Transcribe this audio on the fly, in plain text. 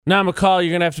Now, McCall,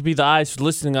 you're going to have to be the eyes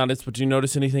listening on this, but do you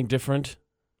notice anything different?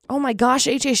 Oh my gosh,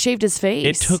 AJ shaved his face.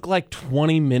 It took like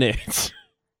 20 minutes.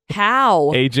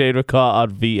 How? AJ and McCall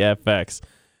on VFX.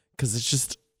 Because it's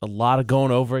just a lot of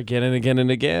going over again and again and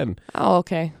again. Oh,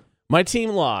 okay. My team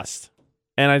lost.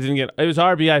 And I didn't it was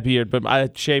RBI beard, but I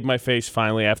shaved my face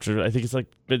finally after, I think it's like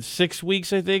been 6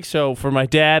 weeks, I think. So for my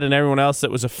dad and everyone else that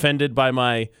was offended by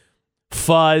my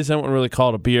fuzz, I wouldn't really call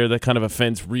it a beard. That kind of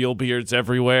offends real beards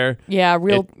everywhere. Yeah,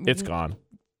 It's gone.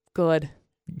 Good.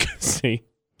 See?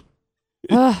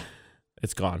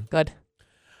 It's gone. Good.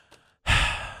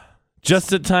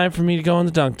 Just in time for me to go in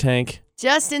the dunk tank.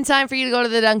 Just in time for you to go to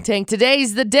the dunk tank.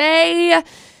 Today's the day.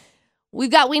 We've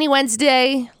got Weenie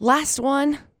Wednesday. Last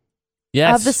one.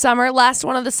 Yes. Of the summer. Last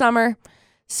one of the summer.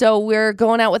 So we're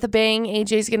going out with a bang.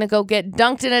 AJ's going to go get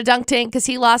dunked in a dunk tank because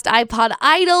he lost iPod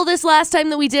Idol this last time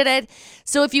that we did it.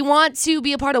 So if you want to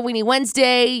be a part of Weenie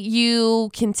Wednesday, you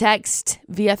can text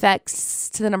VFX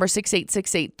to the number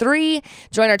 68683.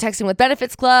 Join our Texting with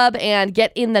Benefits Club and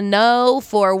get in the know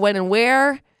for when and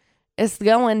where it's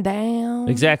going down.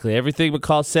 Exactly. Everything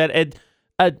McCall said. And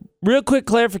a real quick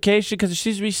clarification, because there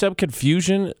seems to be some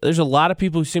confusion. There's a lot of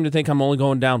people who seem to think I'm only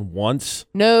going down once.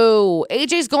 No.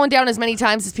 AJ's going down as many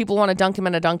times as people want to dunk him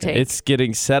in a dunk tank. It's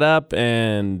getting set up,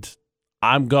 and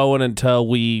I'm going until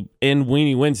we end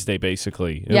Weenie Wednesday,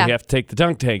 basically. And we have to take the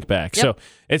dunk tank back. Yep. So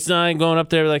it's not going up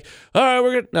there like, all right,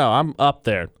 we're good. No, I'm up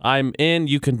there. I'm in.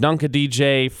 You can dunk a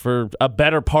DJ for a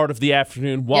better part of the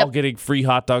afternoon while getting free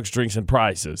hot dogs, drinks, and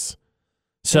prizes.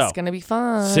 So it's going to be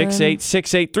fun.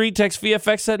 68683. Text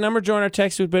VFX that number. Join our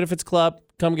Text with Benefits Club.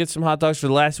 Come get some hot dogs for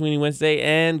the last Weenie Wednesday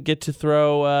and get to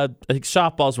throw, I think,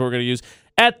 softballs we're going to use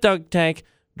at Dunk Tank.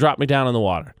 Drop me down in the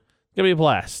water. It's going to be a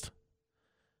blast.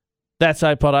 That's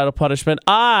iPod Idol punishment.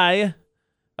 I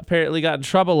apparently got in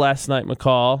trouble last night,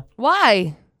 McCall.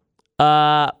 Why?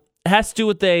 It has to do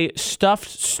with a stuffed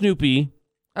Snoopy,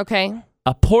 Okay.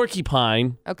 a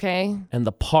porcupine, Okay. and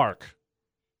the park.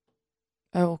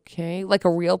 Okay. Like a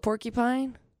real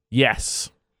porcupine?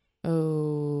 Yes.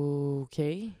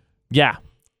 Okay. Yeah.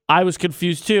 I was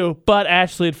confused too, but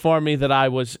Ashley informed me that I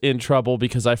was in trouble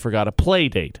because I forgot a play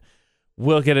date.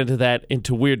 We'll get into that,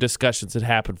 into weird discussions that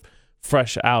happened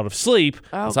fresh out of sleep.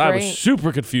 Oh, I was great.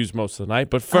 super confused most of the night.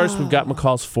 But first, we've got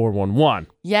McCall's 411.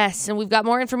 Yes, and we've got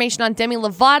more information on Demi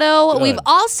Lovato. Good. We've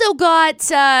also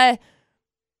got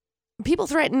people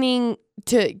threatening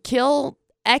to kill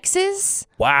exes.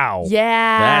 Wow.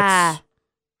 Yeah.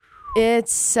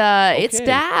 It's Okay.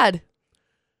 bad.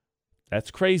 That's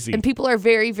crazy. And people are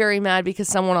very, very mad because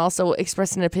someone also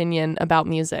expressed an opinion about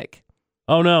music.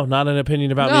 Oh, no, not an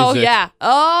opinion about Oh, music. yeah.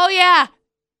 Oh, yeah.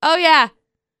 Oh, yeah.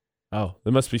 Oh,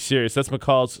 that must be serious. That's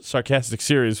McCall's sarcastic,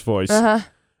 serious voice. Uh-huh.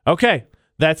 Okay.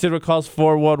 That's it, McCall's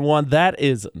 411. That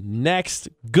is next.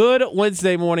 Good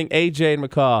Wednesday morning, AJ and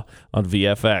McCall on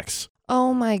VFX.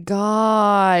 Oh, my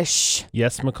gosh.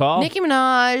 Yes, McCall? Nicki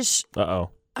Minaj, Uh-oh.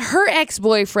 her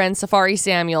ex-boyfriend, Safari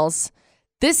Samuels.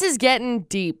 This is getting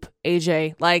deep,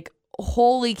 AJ. Like,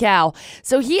 holy cow.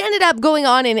 So he ended up going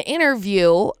on an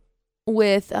interview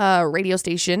with a radio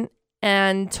station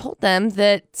and told them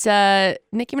that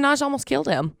Nicki Minaj almost killed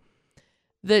him.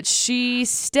 That she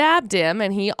stabbed him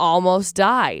and he almost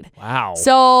died. Wow.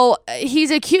 So he's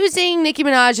accusing Nicki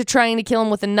Minaj of trying to kill him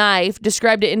with a knife,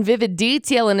 described it in vivid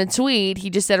detail in a tweet.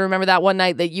 He just said, remember that one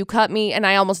night that you cut me and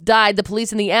I almost died. The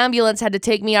police and the ambulance had to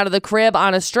take me out of the crib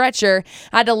on a stretcher.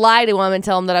 I had to lie to him and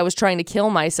tell him that I was trying to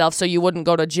kill myself so you wouldn't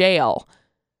go to jail.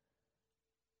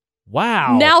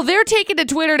 Wow. Now they're taking to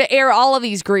Twitter to air all of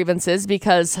these grievances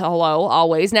because, hello,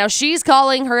 always. Now she's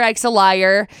calling her ex a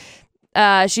liar.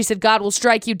 She said, God will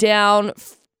strike you down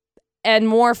and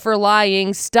more for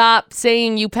lying. Stop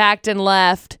saying you packed and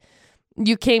left.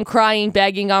 You came crying,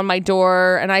 begging on my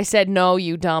door. And I said, no,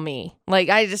 you dummy. Like,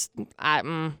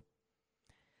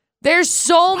 there's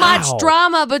so much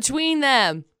drama between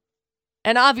them.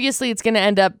 And obviously it's going to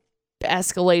end up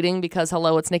escalating because,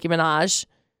 hello, it's Nicki Minaj.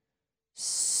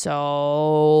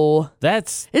 So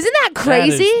isn't that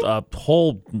crazy? That is a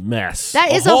whole mess.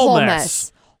 That is a whole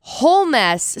mess. Whole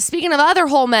mess. Speaking of other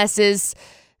whole messes,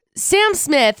 Sam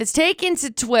Smith is taken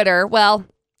to Twitter. Well,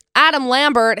 Adam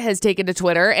Lambert has taken to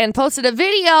Twitter and posted a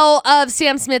video of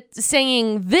Sam Smith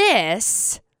singing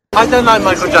this. I don't like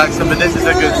Michael Jackson, but this is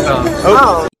a good song.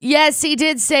 Oh. Yes, he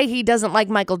did say he doesn't like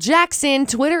Michael Jackson.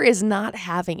 Twitter is not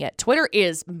having it. Twitter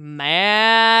is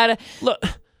mad. Look.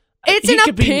 It's an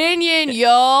opinion,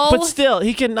 yo. But still,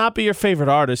 he cannot be your favorite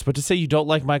artist. But to say you don't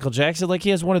like Michael Jackson, like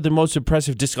he has one of the most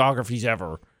impressive discographies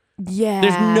ever. Yeah.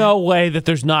 There's no way that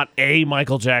there's not a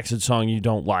Michael Jackson song you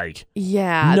don't like.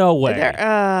 Yeah. No way.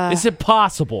 Is it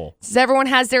possible? Says everyone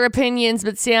has their opinions,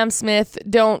 but Sam Smith,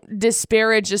 don't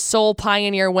disparage a soul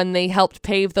pioneer when they helped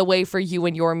pave the way for you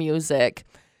and your music.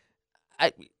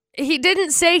 He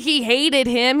didn't say he hated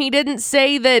him. He didn't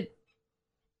say that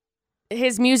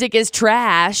his music is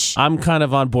trash. I'm kind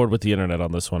of on board with the internet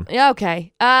on this one. Yeah,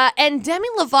 okay. And Demi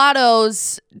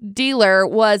Lovato's dealer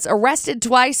was arrested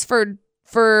twice for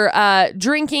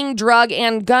drinking, drug,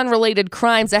 and gun-related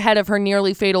crimes ahead of her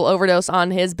nearly fatal overdose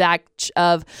on his batch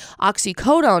of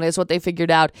oxycodone, is what they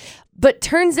figured out. But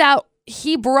turns out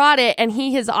he brought it, and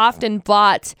he has often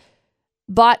bought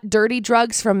dirty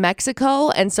drugs from Mexico,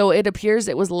 and so it appears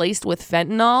it was laced with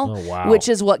fentanyl, which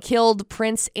is what killed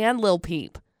Prince and Lil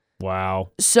Peep.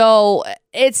 Wow. So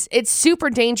it's super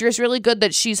dangerous. Really good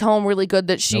that she's home. Really good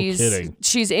that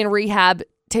she's in rehab,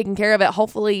 taking care of it.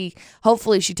 Hopefully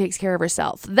she takes care of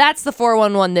herself. That's the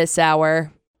 411 this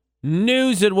hour.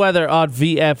 News and weather on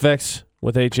VFX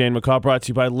with AJ and McCall, brought to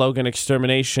you by Logan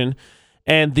Extermination.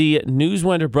 And the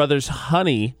Newswender Brothers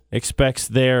Honey expects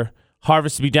their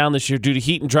harvest to be down this year due to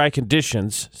heat and dry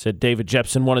conditions, said David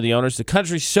Jepson, one of the owners. The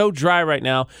country's so dry right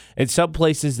now, in some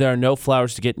places there are no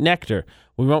flowers to get nectar.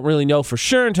 We won't really know for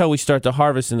sure until we start to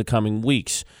harvest in the coming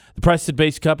weeks. The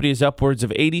Preston-based company has upwards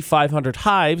of 8,500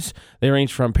 hives. They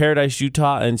range from Paradise,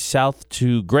 Utah, and south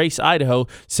to Grace, Idaho,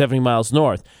 70 miles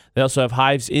north. They also have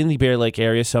hives in the Bear Lake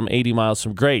area, some 80 miles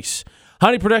from Grace.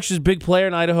 Honey production is a big player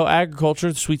in Idaho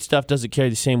agriculture. The sweet stuff doesn't carry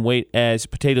the same weight as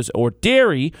potatoes or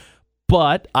dairy,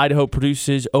 but Idaho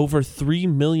produces over 3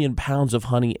 million pounds of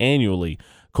honey annually,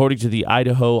 according to the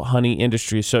Idaho Honey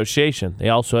Industry Association. They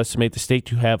also estimate the state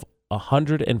to have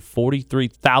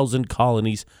 143,000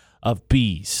 colonies of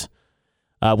bees.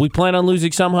 We plan on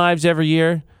losing some hives every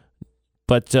year,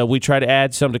 but we try to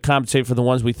add some to compensate for the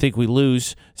ones we think we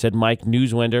lose, said Mike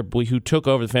Newswender, who took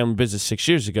over the family business 6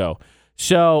 years ago.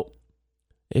 So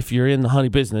if you're in the honey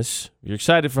business, you're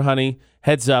excited for honey,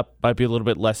 heads up, might be a little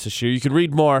bit less this year. You can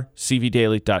read more,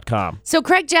 cvdaily.com. So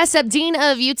Craig Jessup, Dean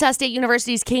of Utah State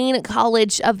University's Kane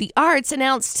College of the Arts,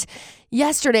 announced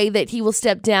yesterday that he will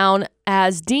step down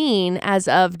as dean as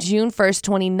of June 1st,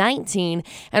 2019,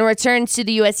 and return to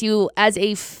the USU as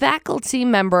a faculty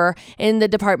member in the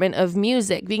Department of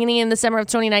Music. Beginning in the summer of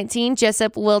 2019,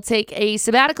 Jessup will take a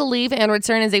sabbatical leave and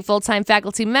return as a full-time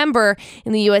faculty member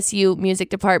in the USU Music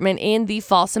Department in the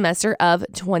fall semester of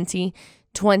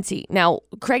 2020. Now,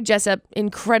 Craig Jessup,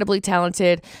 incredibly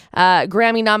talented,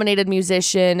 Grammy-nominated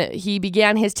musician. He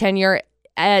began his tenure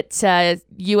at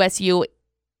USU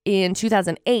in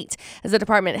 2008 as the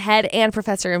department head and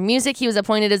professor of music. He was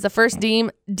appointed as the first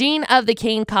dean of the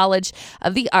Kane College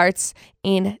of the Arts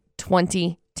in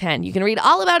 2010. You can read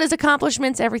all about his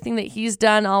accomplishments, everything that he's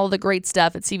done, all the great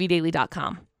stuff at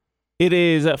cvdaily.com. It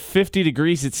is 50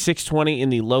 degrees at 620 in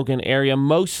the Logan area.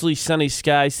 Mostly sunny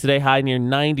skies today, high near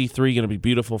 93. Going to be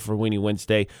beautiful for Weenie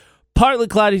Wednesday. Partly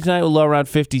cloudy tonight with low around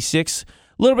 56. A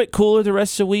little bit cooler the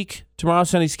rest of the week. Tomorrow,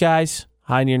 sunny skies.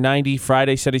 High near 90.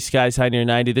 Friday, sunny skies, high near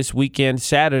 90. This weekend,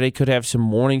 Saturday, could have some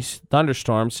morning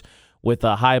thunderstorms with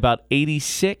a high about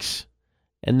 86.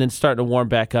 And then starting to warm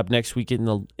back up next week in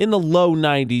the low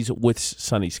 90s with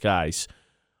sunny skies.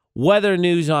 Weather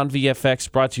news on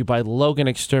VFX brought to you by Logan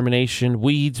Extermination.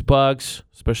 Weeds, bugs,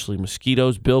 especially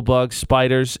mosquitoes, bill bugs,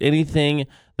 spiders, anything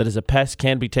that is a pest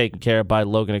can be taken care of by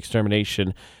Logan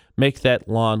Extermination. Make that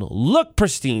lawn look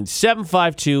pristine.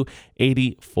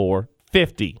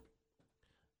 752-8450.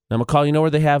 Now, McCall, you know where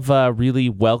they have really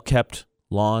well-kept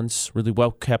lawns, really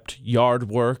well-kept yard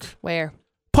work? Where?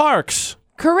 Parks.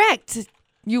 Correct.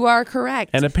 You are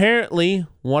correct. And apparently,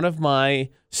 one of my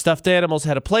stuffed animals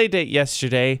had a play date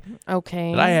yesterday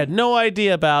okay. that I had no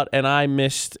idea about, and I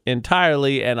missed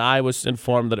entirely, and I was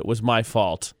informed that it was my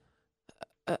fault.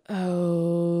 Okay.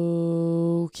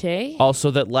 Also,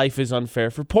 that life is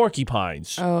unfair for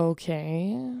porcupines.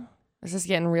 Okay. This is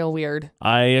getting real weird.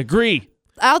 I agree.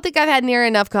 I don't think I've had near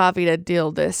enough coffee to deal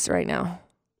with this right now.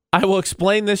 I will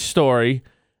explain this story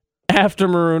after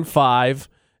Maroon 5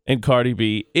 and Cardi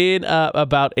B in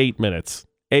about 8 minutes.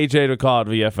 AJ McCall at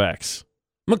VFX.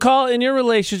 McCall, in your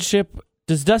relationship,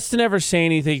 does Dustin ever say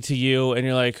anything to you and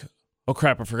you're like, oh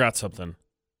crap, I forgot something?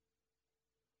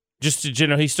 Just,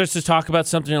 he starts to talk about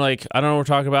something, you're like, I don't know what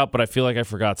we're talking about, but I feel like I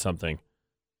forgot something.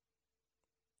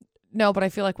 No, but I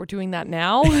feel like we're doing that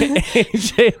now.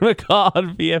 AJ McCall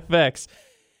on VFX.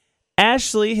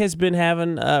 Ashley has been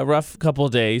having a rough couple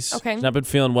of days. Okay. She's not been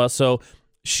feeling well, so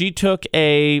she took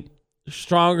a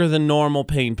stronger than normal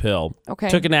pain pill. Okay.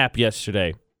 Took a nap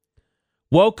yesterday.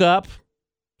 Woke up,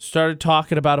 started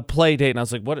talking about a play date, and I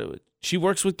was like, what? She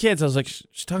works with kids. I was like,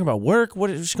 she's talking about work? What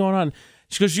is going on?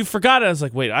 She goes, you forgot it. I was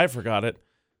like, wait, I forgot it.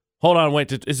 Hold on,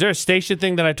 wait. Is there a station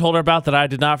thing that I told her about that I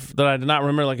did not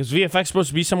remember? Like, is VFX supposed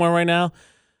to be somewhere right now?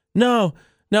 No,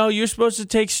 you're supposed to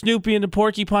take Snoopy and the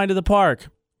porcupine to the park.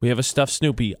 We have a stuffed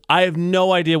Snoopy. I have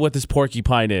no idea what this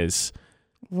porcupine is.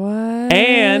 What?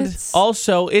 And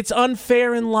also, it's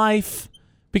unfair in life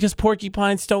because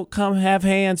porcupines don't have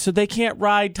hands, so they can't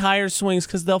ride tire swings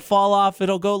because they'll fall off.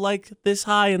 It'll go like this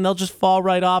high, and they'll just fall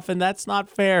right off, and that's not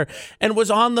fair. And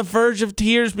was on the verge of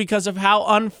tears because of how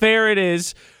unfair it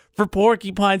is for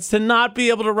porcupines to not be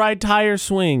able to ride tire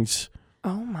swings.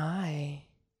 Oh, my.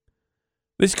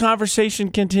 This conversation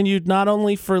continued not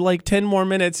only for like 10 more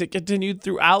minutes, it continued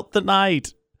throughout the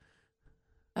night.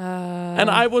 And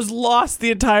I was lost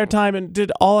the entire time and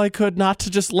did all I could not to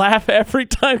just laugh every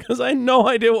time because I had no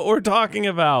idea what we're talking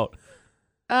about.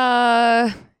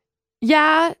 Yeah.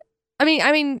 I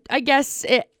mean, I guess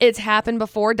it's happened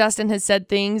before. Dustin has said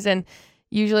things, and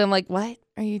usually I'm like, what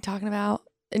are you talking about?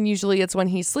 And usually it's when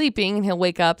he's sleeping and he'll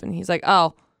wake up and he's like,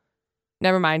 oh,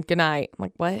 never mind. Good night. I'm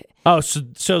like, what? Oh,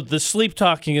 so the sleep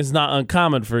talking is not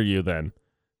uncommon for you then?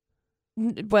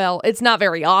 Well, it's not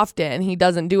very often. He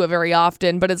doesn't do it very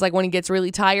often, but it's like when he gets really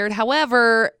tired.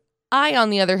 However, I, on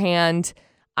the other hand,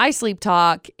 I sleep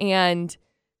talk. And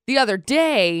the other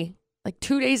day, like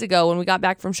 2 days ago when we got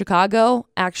back from Chicago,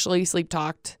 actually sleep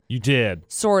talked. You did?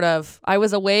 Sort of. I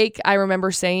was awake. I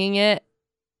remember saying it.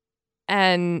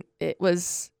 And it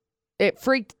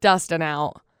freaked Dustin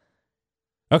out.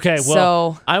 Okay,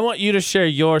 well, I want you to share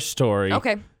your story.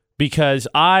 Okay. Because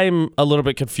I'm a little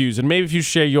bit confused, and maybe if you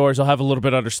share yours, I'll have a little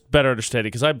bit better understanding.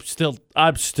 Because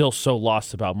I'm still so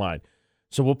lost about mine.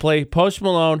 So we'll play Post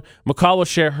Malone. McCall will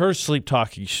share her sleep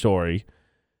talking story.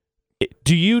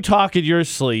 Do you talk in your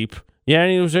sleep? Yeah,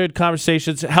 any of those good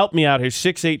conversations? Help me out here.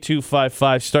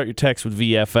 68255. Start your text with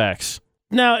VFX.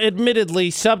 Now, admittedly,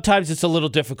 sometimes it's a little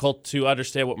difficult to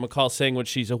understand what McCall's saying when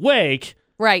she's awake.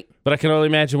 Right. But I can only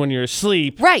imagine when you're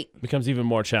asleep. Right. It becomes even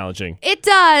more challenging. It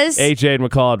does. AJ and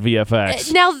McCall at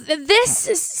VFX. Now, this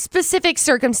specific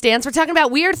circumstance, we're talking about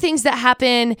weird things that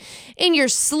happen in your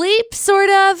sleep,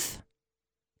 sort of.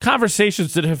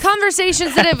 Conversations that have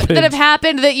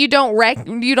happened that you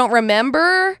don't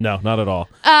remember. No, not at all.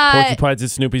 Porcupines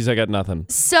and Snoopies, I got nothing.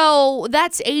 So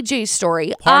that's AJ's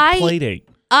story. Park play date.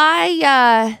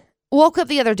 I woke up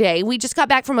the other day. We just got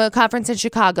back from a conference in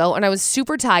Chicago, and I was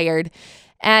super tired.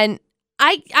 And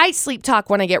I sleep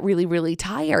talk when I get really, really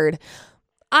tired.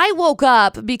 I woke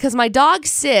up because my dog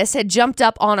Sis had jumped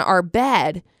up on our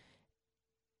bed.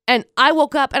 And I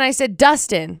woke up and I said,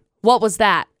 Dustin, what was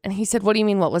that? And he said, what do you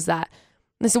mean, what was that?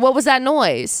 And I said, what was that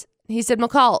noise? He said,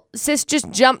 McCall, Sis just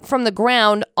jumped from the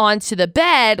ground onto the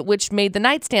bed, which made the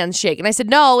nightstand shake. And I said,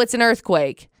 no, it's an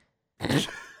earthquake.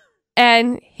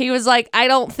 And he was like, I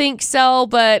don't think so,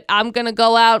 but I'm going to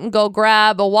go out and go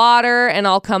grab a water and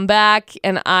I'll come back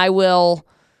and I will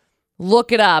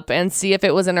look it up and see if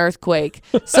it was an earthquake.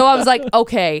 So I was like,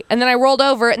 okay. And then I rolled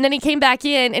over and then he came back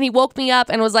in and he woke me up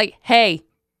and was like, hey,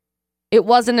 it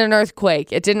wasn't an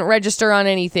earthquake. It didn't register on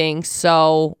anything.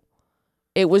 So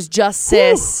it was just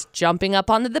Sis jumping up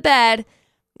onto the bed.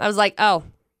 I was like, oh,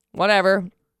 whatever.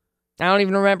 I don't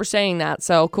even remember saying that.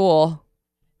 So cool.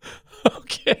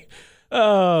 Okay.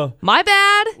 Oh, my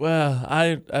bad. Well,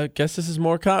 I guess this is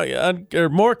more common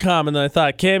than I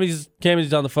thought.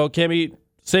 Cammy's on the phone. Cammy,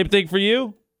 same thing for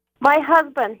you? My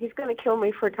husband, he's going to kill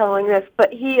me for telling this,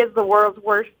 but he is the world's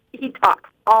worst. He talks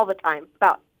all the time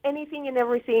about anything and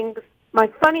everything. My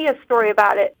funniest story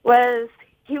about it was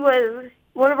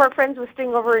one of our friends was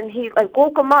staying over and he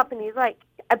woke him up and he's like,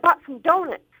 I bought some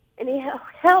donuts. And he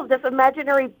held this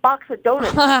imaginary box of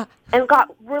donuts and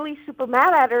got really super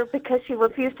mad at her because she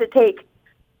refused to take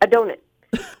a donut.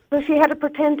 So she had to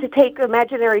pretend to take an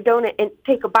imaginary donut and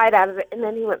take a bite out of it, and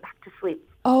then he went back to sleep.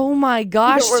 Oh, my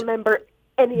gosh. I don't remember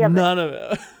any of it. None of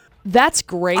it. That's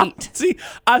great. See,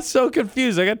 I'm so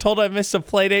confused. I got told I missed a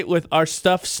play date with our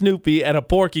stuffed Snoopy and a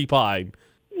porcupine.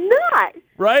 Nice.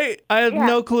 Right? I have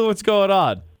no clue what's going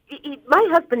on. My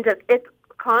husband does. It's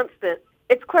constant.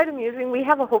 It's quite amusing. We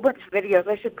have a whole bunch of videos.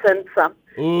 I should send some.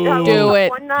 Ooh. Do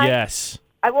it. Yes.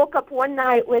 I woke up one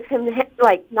night with him,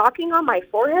 knocking on my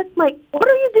forehead. I'm like, what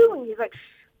are you doing? He's like,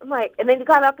 shh. I'm like, and then he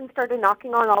got up and started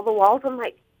knocking on all the walls. I'm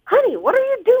like, honey, what are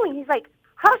you doing? He's like,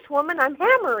 hush, woman, I'm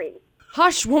hammering.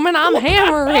 Hush, woman, I'm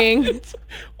hammering.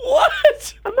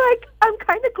 What? I'm like, I'm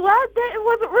kind of glad that it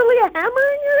wasn't really a hammer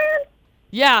in your hand.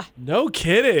 Yeah. No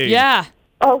kidding. Yeah.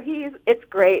 Oh, it's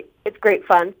great. It's great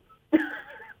fun.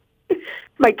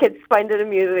 My kids find it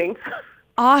amusing.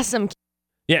 Awesome.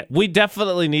 Yeah, we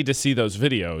definitely need to see those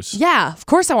videos. Yeah, of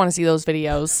course I want to see those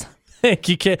videos.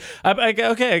 You can't.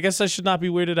 Okay, I guess I should not be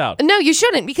weirded out. No, you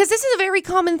shouldn't, because this is a very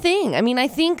common thing. I mean, I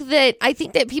think that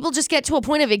people just get to a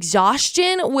point of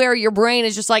exhaustion where your brain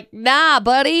is just like, nah,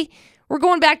 buddy, we're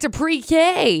going back to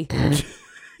pre-K.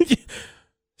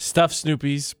 Stuffed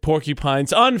Snoopies,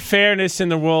 porcupines, unfairness in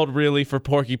the world, really, for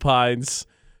porcupines,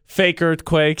 fake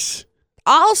earthquakes.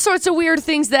 All sorts of weird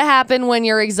things that happen when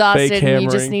you're exhausted and you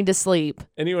just need to sleep.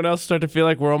 Anyone else start to feel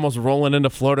like we're almost rolling into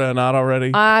Florida and not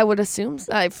already? I would assume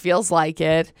it feels like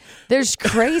it. There's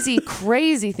crazy,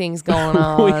 crazy things going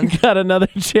on. We got another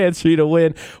chance for you to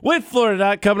win with Florida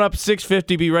Not coming up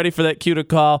 6:50. Be ready for that cue to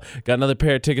call. Got another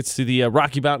pair of tickets to the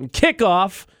Rocky Mountain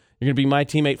Kickoff. You're going to be my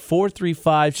teammate,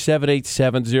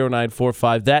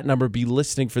 435-787-0945. That number, be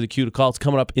listening for the cue to call. It's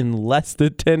coming up in less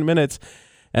than 10 minutes.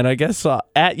 And I guess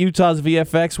at Utah's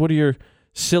VFX, what are your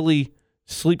silly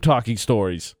sleep talking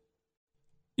stories?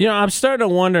 You know, I'm starting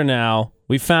to wonder now.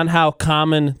 We found how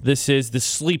common this is, the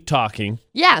sleep talking.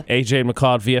 Yeah. AJ and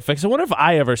McCall at VFX. I wonder if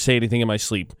I ever say anything in my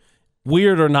sleep.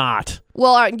 Weird or not.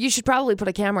 Well, you should probably put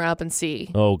a camera up and see.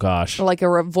 Oh, gosh. Or like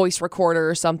a voice recorder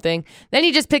or something. Then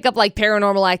you just pick up like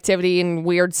paranormal activity and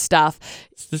weird stuff.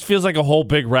 This feels like a whole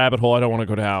big rabbit hole I don't want to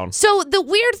go down. So the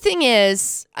weird thing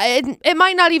is, it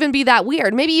might not even be that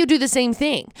weird. Maybe you do the same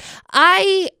thing.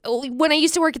 When I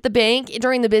used to work at the bank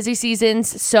during the busy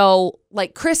seasons, so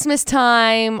like Christmas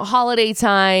time, holiday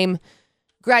time,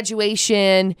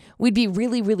 graduation, we'd be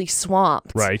really, really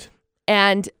swamped. Right.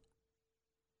 And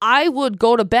I would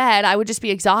go to bed. I would just be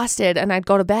exhausted, and I'd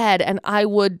go to bed, and I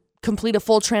would complete a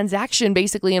full transaction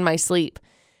basically in my sleep.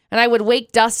 And I would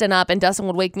wake Dustin up, and Dustin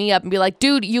would wake me up and be like,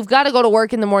 dude, you've got to go to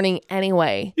work in the morning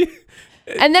anyway.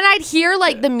 And then I'd hear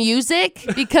like the music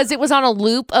because it was on a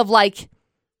loop of like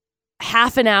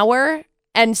half an hour.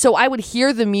 And so I would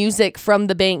hear the music from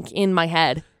the bank in my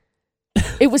head.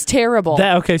 It was terrible.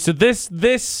 So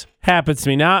this happens to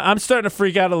me. Now, I'm starting to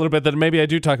freak out a little bit that maybe I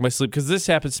do talk in my sleep because this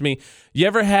happens to me. You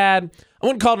ever had, I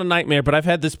wouldn't call it a nightmare, but I've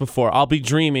had this before. I'll be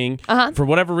dreaming. For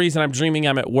whatever reason, I'm dreaming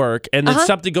I'm at work, and then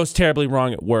something goes terribly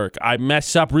wrong at work. I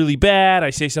mess up really bad.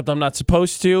 I say something I'm not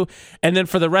supposed to. And then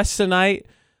for the rest of the night,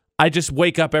 I just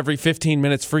wake up every 15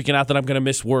 minutes freaking out that I'm going to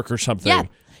miss work or something.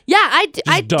 Yeah,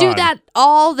 I do that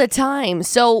all the time.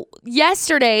 So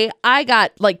yesterday, I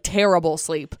got like terrible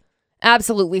sleep.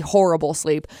 Absolutely horrible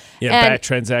sleep. Yeah, and bad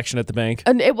transaction at the bank.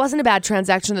 And it wasn't a bad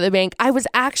transaction at the bank. I was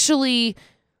actually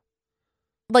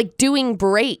like doing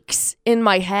breaks in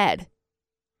my head.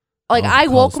 Like I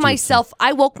woke myself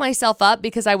up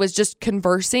because I was just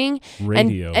conversing.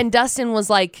 Radio. And Dustin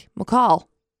was like, McCall,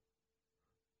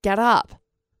 get up.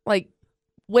 Like,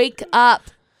 wake up.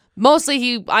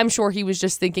 Mostly I'm sure he was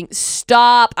just thinking,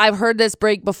 stop. I've heard this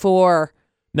break before.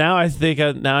 Now I think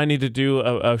now I need to do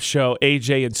a show,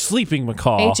 AJ and Sleeping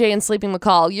McCall. AJ and Sleeping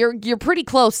McCall. You're pretty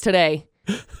close today.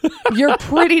 You're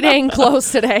pretty dang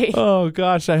close today. Oh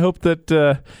gosh, I hope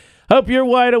that hope you're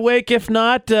wide awake. If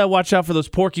not, watch out for those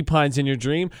porcupines in your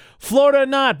dream. Florida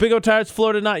Not, Big O Tires,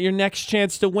 Florida Not. Your next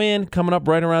chance to win coming up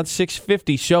right around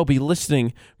 6:50. Show, be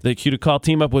listening for the cue to call.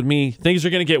 Team up with me. Things are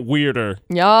gonna get weirder.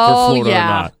 For Florida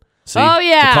Not. See,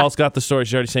 McCall's got the story.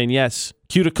 She's already saying yes.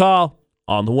 Cue to call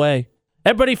on the way.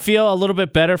 Everybody feel a little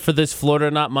bit better for this Florida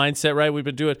Not mindset, right? We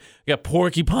got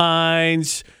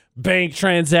porcupines, bank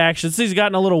transactions. These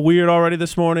gotten a little weird already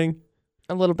this morning.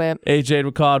 A little bit. AJ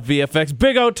would call it VFX.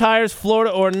 Big O Tires,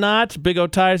 Florida or Not. Big O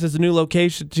Tires has a new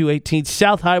location, 218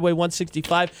 South Highway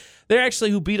 165. They're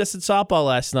actually who beat us at softball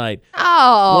last night.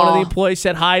 Oh. One of the employees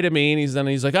said hi to me, and he's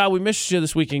like, we missed you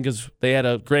this weekend because they had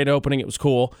a great opening. It was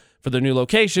cool for their new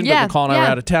location, but McCall and I were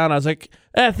out of town. I was like,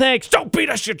 thanks. Don't beat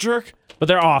us, you jerk. But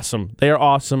they're awesome. They are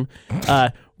awesome.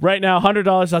 Right now,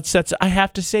 $100 on sets. I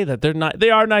have to say that they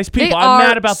are nice people. I'm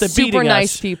mad about them beating us. Super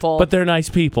nice people. But they're nice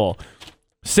people.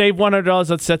 Save $100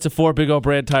 on sets of 4 Big O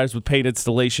brand tires with paid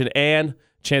installation and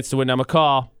chance to win. Now,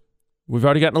 McCall, we've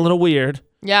already gotten a little weird.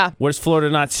 Yeah. Where's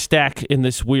Florida Not stack in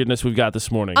this weirdness we've got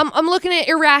this morning? I'm looking at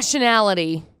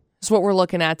irrationality. Is what we're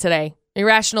looking at today.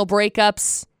 Irrational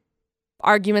breakups,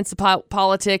 arguments about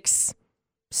politics,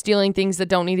 stealing things that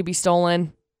don't need to be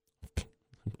stolen.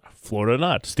 Florida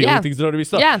Not. Stealing things that don't need to be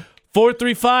stolen. Yeah.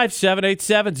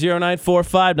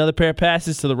 435-787-0945. Another pair of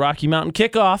passes to the Rocky Mountain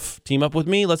Kickoff. Team up with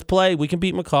me. Let's play. We can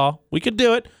beat McCall. We could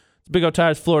do it. It's Big O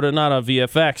Tires, Florida Not on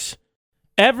VFX.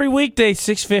 Every weekday,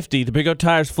 6:50, the Big O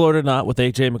Tires, Florida Not with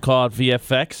AJ McCall at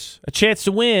VFX. A chance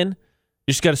to win.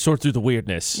 You just got to sort through the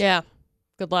weirdness. Yeah.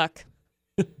 Good luck.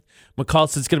 McCall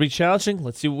says it's going to be challenging.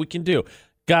 Let's see what we can do.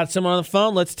 Got someone on the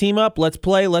phone. Let's team up. Let's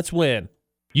play. Let's win.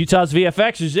 Utah's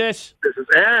VFX, who's this? This is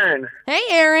Aaron. Hey,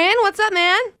 Aaron. What's up,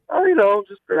 man? Oh,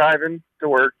 just driving to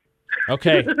work.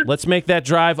 Okay, let's make that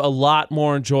drive a lot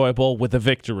more enjoyable with a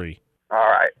victory.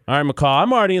 right. All right, McCall.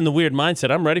 I'm already in the weird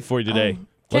mindset. I'm ready for you today.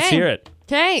 Let's hear it.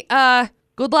 Okay.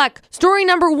 Good luck. Story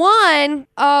number 1.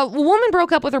 A woman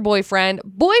broke up with her boyfriend.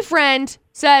 Boyfriend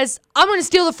says, I'm going to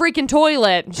steal the freaking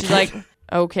toilet. And she's like,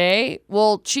 okay.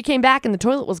 Well, she came back and the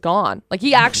toilet was gone. Like,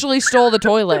 he actually stole the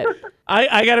toilet.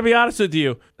 I got to be honest with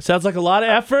you. Sounds like a lot of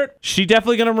effort. She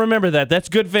definitely going to remember that. That's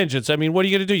good vengeance. I mean, what are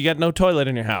you going to do? You got no toilet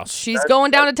in your house. She's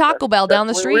going down to Taco Bell down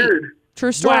the street. Weird.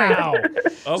 True story. Wow.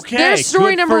 Okay. There's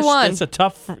story Good number first, 1. That's a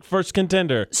tough first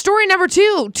contender. Story number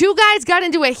 2. 2 guys got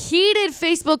into a heated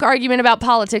Facebook argument about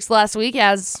politics last week,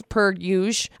 as per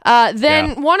usual.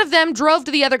 Then one of them drove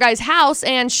to the other guy's house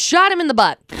and shot him in the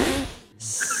butt.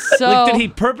 So, Like, did he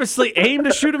purposely aim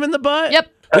to shoot him in the butt?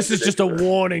 Yep. This is just a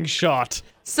warning shot.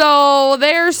 So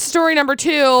there's story number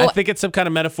 2. I think it's some kind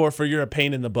of metaphor for you're a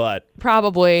pain in the butt.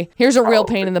 Probably. Here's a real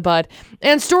pain in the butt.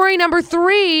 And story number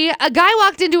 3, a guy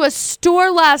walked into a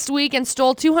store last week and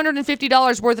stole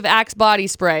 $250 worth of Axe body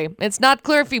spray. It's not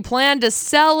clear if he planned to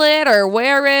sell it or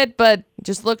wear it, but he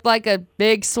just looked like a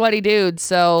big sweaty dude,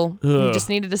 so he just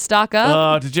needed to stock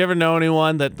up. Did you ever know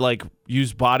anyone that, like,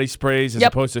 used body sprays as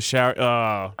opposed to shower?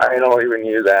 I don't even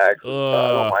use Axe. I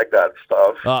don't like that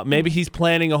stuff. Maybe he's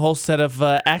planning a whole set of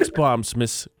Axe bombs,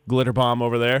 Miss Glitterbomb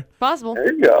over there. Possible.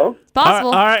 There you go. It's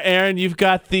possible. All right, Aaron, you've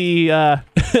got the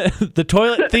the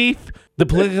toilet thief, the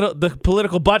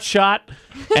political butt shot,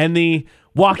 and the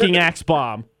walking axe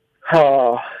bomb.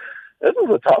 Oh, this is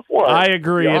a tough one. I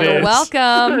agree, it You're is.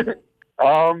 welcome.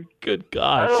 Good I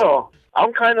gosh. don't know.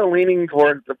 I'm kind of leaning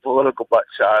towards the political butt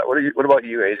shot. What about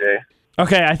you, AJ?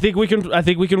 Okay, I think we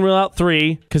can rule out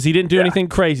 3 because he didn't do anything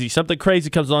crazy. Something crazy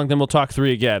comes along, then we'll talk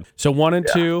 3 again. So 1 and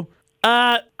 2.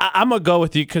 I'm gonna go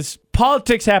with you because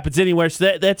politics happens anywhere.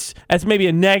 So that's maybe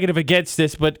a negative against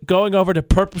this, but going over to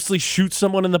purposely shoot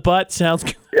someone in the butt sounds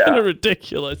kind of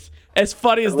ridiculous. As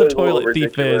funny as the toilet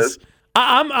thief is,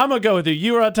 I'm gonna go with you.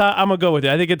 You were on top. I'm gonna go with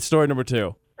you. I think it's story number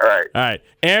 2. All right.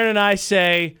 Aaron and I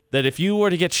say that if you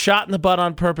were to get shot in the butt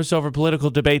on purpose over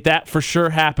political debate, that for sure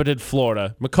happened in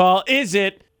Florida. McCall, is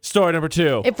it story number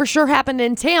 2? It for sure happened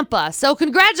in Tampa. So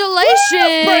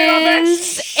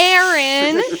congratulations,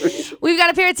 Aaron. We've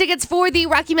got a pair of tickets for the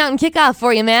Rocky Mountain Kickoff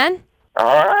for you, man.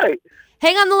 All right.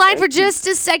 Hang on the line for just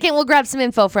a second. We'll grab some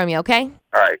info from you, okay?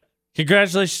 All right.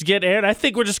 Congratulations again, Aaron. I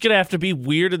think we're just going to have to be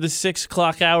weird at the 6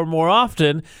 o'clock hour more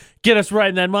often. Get us right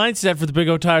in that mindset for the Big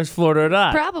O Tires, Florida or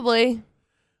not. Probably.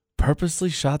 Purposely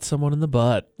shot someone in the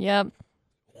butt. Yep.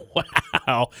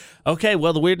 Wow. Okay,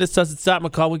 well, the weirdness doesn't stop,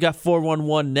 McCall. We got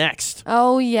 411 next.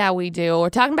 Oh, yeah, we do. We're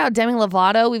talking about Demi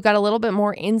Lovato. We've got a little bit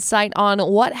more insight on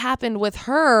what happened with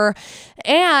her.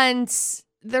 And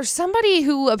there's somebody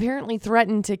who apparently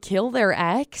threatened to kill their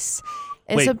ex.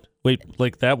 Wait,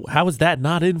 like that? How is that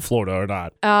not in Florida or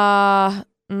not?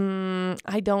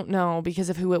 I don't know because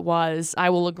of who it was. I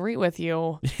will agree with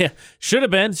you. Yeah, should have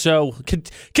been. So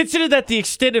consider that the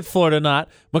extended Florida not.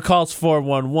 McCall's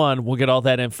 411. We'll get all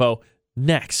that info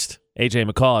next. AJ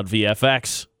McCall at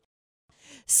VFX.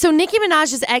 So Nicki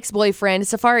Minaj's ex-boyfriend,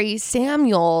 Safari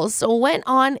Samuels, went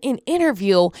on an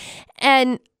interview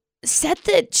and said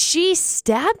that she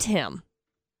stabbed him.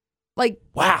 Like,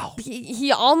 wow.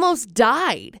 He almost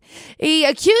died. He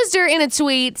accused her in a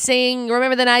tweet saying,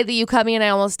 remember the night that you cut me and I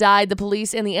almost died? The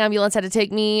police and the ambulance had to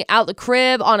take me out the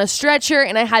crib on a stretcher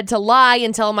and I had to lie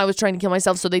and tell them I was trying to kill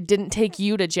myself so they didn't take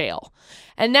you to jail.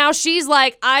 And now she's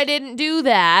like, I didn't do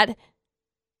that.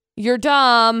 You're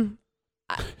dumb.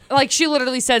 Like, she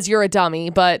literally says you're a dummy,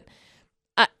 but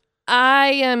I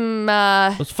am...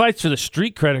 Those fights for the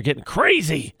street cred are getting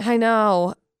crazy. I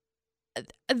know.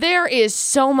 There is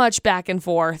so much back and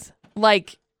forth.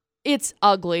 Like, it's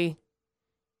ugly.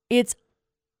 It's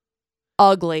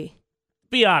ugly.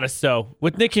 Be honest, though.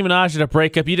 With Nicki Minaj and a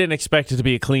breakup, you didn't expect it to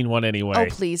be a clean one anyway. Oh,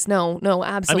 please. No, absolutely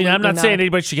I mean, I'm not saying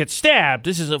anybody should get stabbed.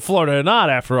 This isn't Florida or not,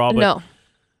 after all. But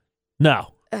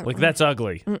no. Like, that's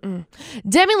ugly.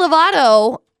 Demi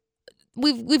Lovato,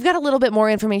 we've got a little bit more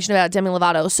information about Demi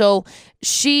Lovato. So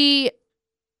she,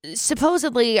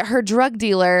 supposedly, her drug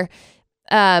dealer,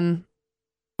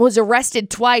 was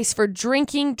arrested twice for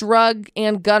drinking, drug,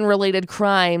 and gun-related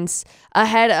crimes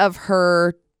ahead of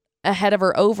her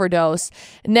overdose.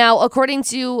 Now, according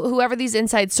to whoever these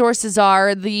inside sources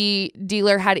are, the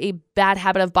dealer had a bad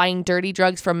habit of buying dirty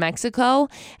drugs from Mexico,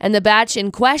 and the batch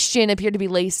in question appeared to be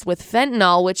laced with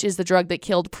fentanyl, which is the drug that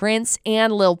killed Prince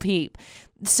and Lil Peep.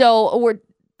 So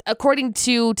according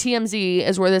to TMZ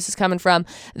is where this is coming from.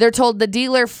 They're told the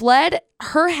dealer fled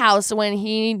her house when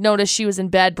he noticed she was in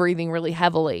bed breathing really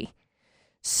heavily.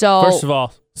 So First of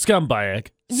all, Scumbag.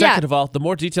 Yeah. Second of all, the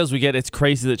more details we get, it's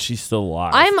crazy that she's still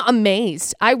alive. I'm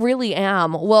amazed. I really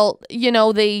am. Well,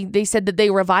 they said that they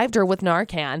revived her with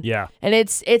Narcan. Yeah. And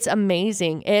it's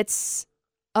amazing. It's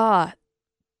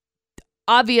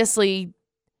obviously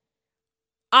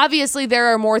there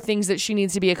are more things that she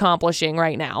needs to be accomplishing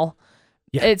right now.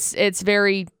 Yeah. It's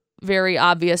very, very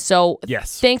obvious. So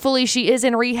Yes. thankfully she is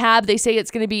in rehab. They say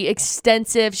it's going to be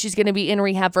extensive. She's going to be in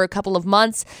rehab for a couple of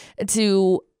months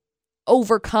to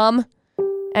overcome.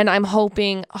 And I'm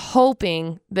hoping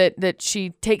that she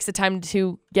takes the time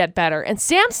to get better. And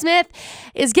Sam Smith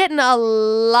is getting a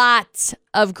lot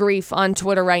of grief on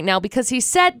Twitter right now because he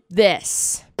said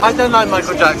this. I don't like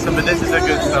Michael Jackson, but this is a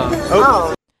good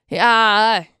song.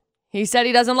 Yeah, he said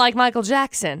he doesn't like Michael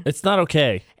Jackson. It's not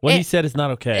okay. What he said is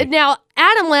not okay. Now,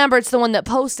 Adam Lambert's the one that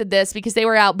posted this because they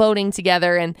were out boating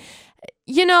together. And,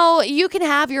 you can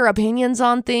have your opinions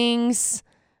on things.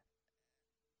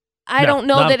 I don't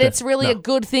know that it's really a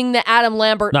good thing that Adam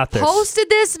Lambert posted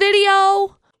this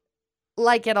video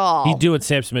like at all. He's doing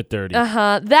Sam Smith dirty.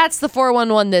 That's the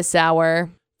 411 this hour.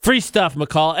 Free stuff,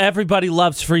 McCall. Everybody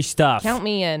loves free stuff. Count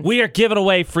me in. We are giving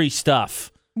away free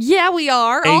stuff. Yeah, we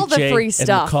are. All the free and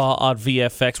stuff. McCall on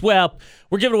VFX. Well,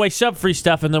 we're giving away some free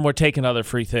stuff, and then we're taking other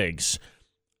free things.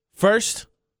 First,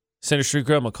 Center Street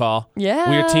Grill, McCall. Yeah.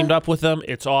 We are teamed up with them.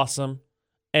 It's awesome.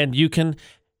 And you can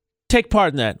take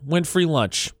part in that. Win free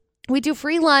lunch. We do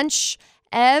free lunch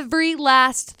every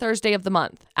last Thursday of the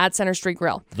month at Center Street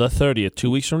Grill. The 30th,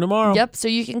 2 weeks from tomorrow. Yep. So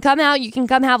you can come out. You can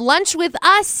come have lunch with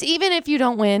us, even if you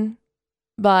don't win.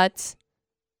 But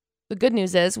the good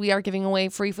news is we are giving away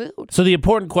free food. So the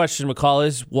important question, McCall,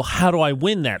 is, well, how do I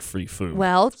win that free food?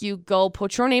 Well, you go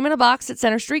put your name in a box at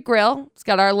Center Street Grill. It's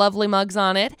got our lovely mugs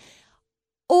on it.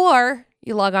 Or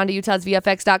you log on to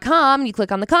utahsvfx.com, you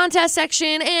click on the contest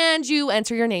section, and you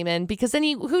enter your name in, because then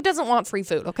who doesn't want free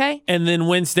food, okay? And then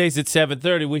Wednesdays at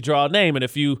 7:30, we draw a name, and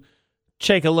if you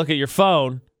take a look at your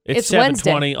phone, it's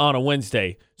 7:20 on a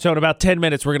Wednesday. So in about 10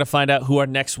 minutes, we're going to find out who our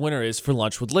next winner is for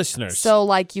Lunch with Listeners. So,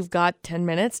 you've got 10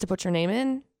 minutes to put your name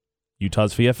in?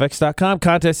 utahsvfx.com,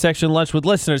 contest section, Lunch with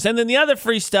Listeners. And then the other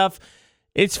free stuff,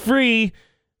 it's free,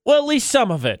 well, at least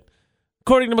some of it.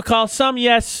 According to McCall, some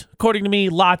yes. According to me,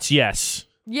 lots yes.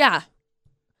 Yeah.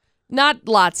 Not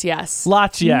lots yes.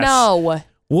 Lots yes. No.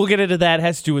 We'll get into that. It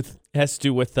has to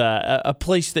do with a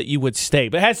place that you would stay.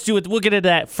 But it has to do with, we'll get into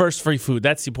that first free food.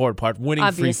 That's the important part, winning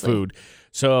Obviously. free food.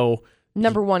 So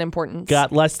Number one importance.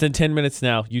 got less than 10 minutes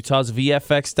now.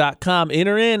 utahsvfx.com.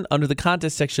 Enter in under the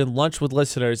contest section, Lunch with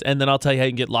Listeners, and then I'll tell you how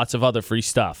you can get lots of other free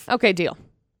stuff. Okay, deal.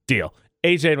 Deal.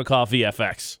 AJ and McCall,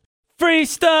 VFX. Free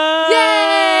stuff!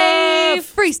 Yay!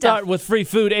 Free stuff. Start with free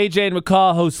food. AJ and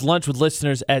McCall host Lunch with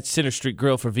Listeners at Center Street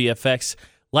Grill for VFX.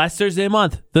 Last Thursday a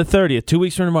month, the 30th, 2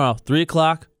 weeks from tomorrow, 3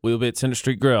 o'clock, we'll be at Center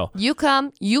Street Grill. You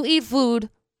come, you eat food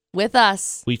with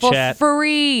us. We for chat.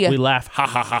 free. We laugh. Ha,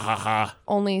 ha, ha, ha, ha.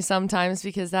 Only sometimes,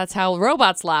 because that's how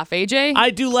robots laugh, AJ.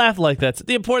 I do laugh like that.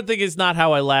 The important thing is not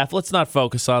how I laugh. Let's not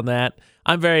focus on that.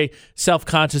 I'm very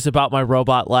self-conscious about my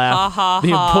robot laugh. Ha, ha, the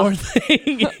ha. important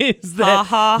thing is that Ha,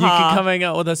 ha, you can ha. come hang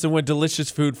out with us and win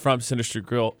delicious food from Center Street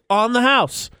Grill on the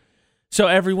house. So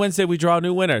every Wednesday we draw a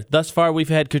new winner. Thus far we've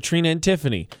had Katrina and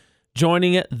Tiffany.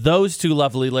 Joining those two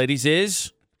lovely ladies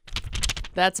is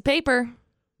That's a paper.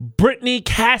 Brittany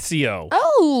Cassio.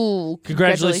 Oh,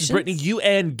 Congratulations, Brittany. You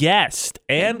and guest.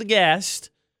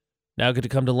 Now get to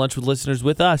come to Lunch with Listeners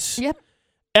with us. Yep.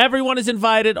 Everyone is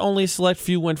invited. Only a select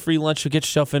few win free lunch. So get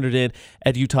yourself entered in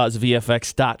at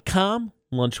utahsvfx.com.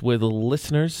 Lunch with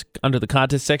Listeners under the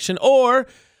contest section. Or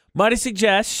might I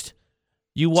suggest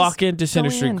you walk into Center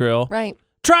Street Grill. Right.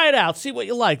 Try it out. See what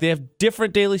you like. They have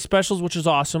different daily specials, which is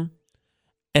awesome.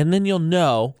 And then you'll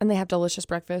know. And they have delicious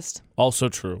breakfast. Also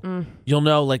true. You'll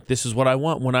know, this is what I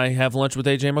want when I have lunch with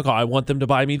AJ McCall. I want them to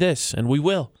buy me this, and we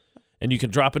will. And you can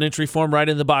drop an entry form right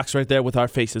in the box right there with our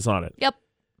faces on it. Yep.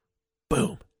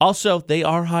 Boom. Also, they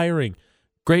are hiring.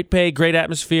 Great pay, great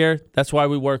atmosphere. That's why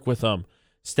we work with them.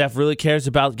 Steph really cares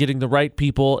about getting the right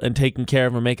people and taking care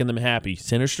of them and making them happy.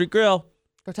 Center Street Grill.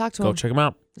 Go talk to Go them. check them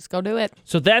out. Let's go do it.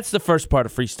 So that's the first part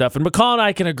of free stuff. And McCall and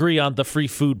I can agree on the free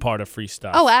food part of free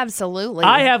stuff. Oh, absolutely.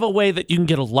 I have a way that you can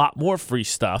get a lot more free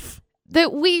stuff.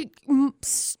 That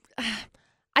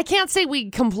I can't say we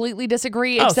completely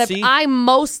disagree, Oh, except see? I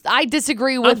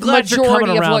disagree with the glad you're majority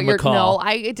coming of what around, you're McCall. No,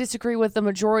 I disagree with the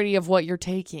majority of what you're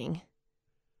taking.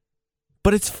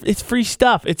 But it's free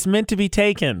stuff. It's meant to be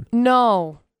taken.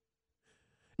 No.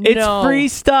 It's No. free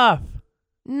stuff.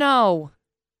 No.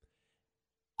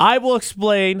 I will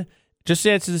explain. Just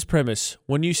to answer this premise.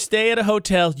 When you stay at a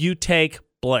hotel, you take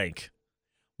blank.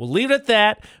 We'll leave it at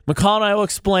that. McCall and I will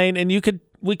explain, and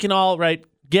we can all,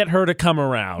 get her to come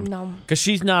around. No. Because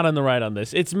she's not on the right on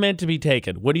this. It's meant to be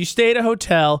taken. When you stay at a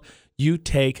hotel, you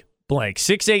take blank.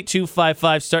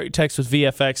 68255. Start your text with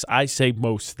VFX. I say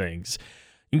most things.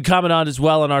 You can comment on it as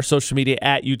well on our social media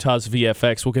at Utah's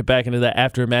VFX. We'll get back into that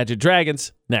after Imagine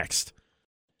Dragons next.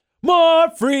 More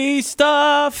free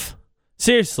stuff.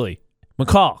 Seriously.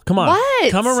 McCall, come on.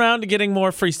 What? Come around to getting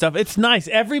more free stuff. It's nice.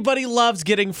 Everybody loves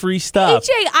getting free stuff. AJ,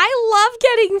 I love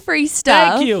getting free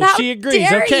stuff. Thank you. How she agrees.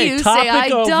 dare Okay, you topic say I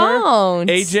over. don't.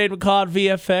 AJ and McCall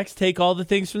at VFX take all the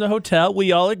things from the hotel.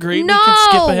 We all agree. No, we can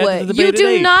skip ahead to the debate you do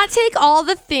at 8. not take all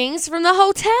the things from the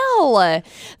hotel.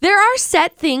 There are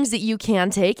set things that you can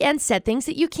take and set things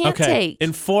that you can't take.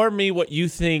 Inform me what you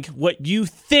think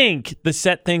the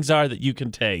set things are that you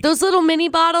can take. Those little mini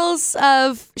bottles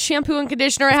of shampoo and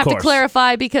conditioner, I have to course. clarify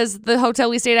because the hotel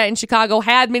we stayed at in Chicago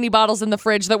had mini bottles in the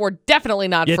fridge that were definitely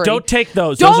not free. Don't take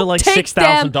those. Don't Those are like take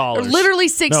them. $6,000. Literally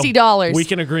 $60. No, we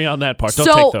can agree on that part. Don't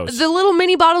so take those. The little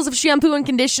mini bottles of shampoo and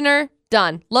conditioner,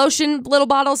 done. Lotion, little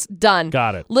bottles, done.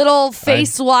 Got it. Little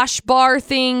face wash bar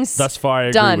things. Thus far,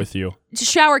 I done. agree with you.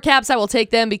 Shower caps, I will take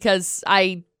them because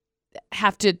I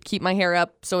have to keep my hair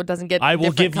up so it doesn't get I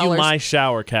will different give colors. you my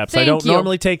shower caps. I Thank don't you.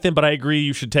 normally take them, but I agree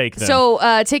you should take them.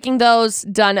 So taking those,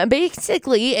 done.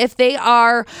 Basically, if they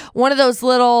are one of those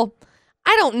little,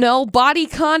 I don't know, body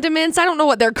condiments, I don't know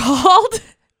what they're called.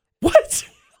 What?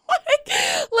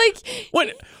 like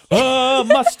What?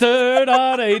 Mustard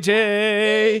on AJ.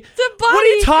 the body. What are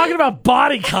you talking about?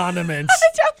 Body condiments.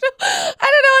 I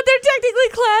don't know what they're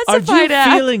technically Are you classified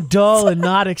as. feeling dull and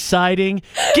not exciting?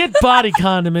 Get body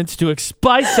condiments to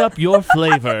spice up your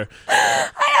flavor.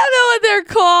 I don't know what they're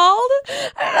called.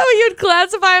 I don't know what you'd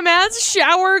classify them as.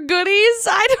 Shower goodies.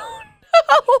 I don't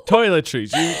know.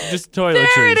 Toiletries. You just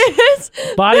toiletries. There it is.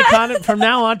 Body condiment. From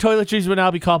now on, toiletries will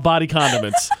now be called body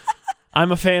condiments.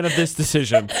 I'm a fan of this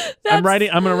decision. I'm going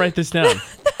to write this down.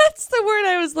 That's the word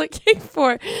I was looking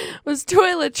for. Was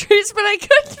toiletries, but I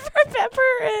couldn't remember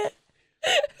it.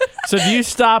 So do you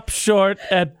stop short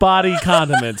at body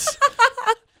condiments?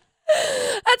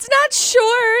 That's not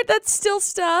short. That's still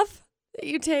stuff that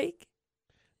you take.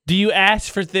 Do you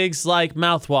ask for things like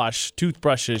mouthwash,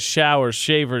 toothbrushes, showers,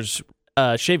 shavers,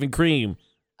 shaving cream?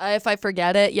 If I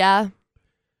forget it, yeah.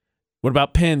 What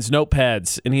about pens,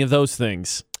 notepads, any of those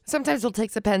things? Sometimes we'll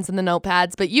take the pens and the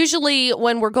notepads, but usually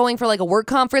when we're going for like a work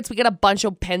conference, we get a bunch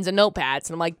of pens and notepads,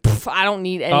 and I'm like, I don't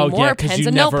need any more pens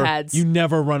and notepads. You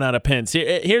never run out of pens.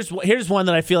 Here's one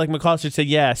that I feel like McCall should say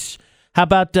yes. How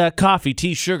about coffee,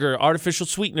 tea, sugar, artificial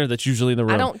sweetener that's usually in the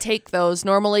room? I don't take those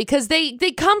normally because they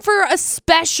come for a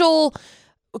special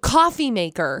coffee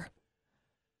maker.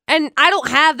 And I don't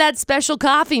have that special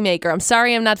coffee maker. I'm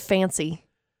sorry, I'm not fancy.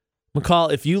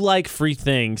 McCall, if you like free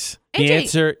things, the AJ.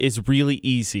 answer is really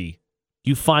easy.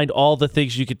 You find all the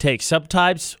things you could take.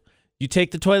 Sometimes you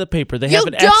take the toilet paper. They have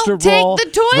an extra roll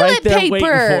take the toilet right there paper.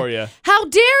 waiting for you. How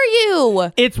dare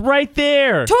you? It's right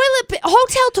there.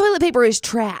 Hotel toilet paper is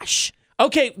trash.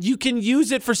 Okay, you can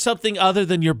use it for something other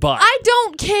than your butt. I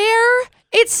don't care.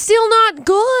 It's still not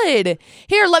good.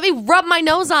 Here, let me rub my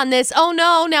nose on this. Oh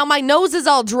no, now my nose is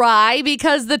all dry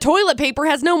because the toilet paper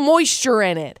has no moisture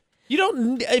in it.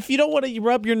 If you don't want to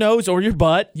rub your nose or your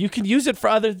butt, you can use it for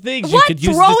other things. What? You could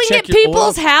use Throwing it to check at your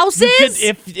people's oil. houses?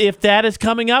 You could, if that is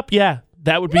coming up, yeah,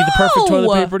 that would be the perfect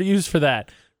toilet paper to use for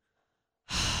that.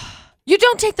 You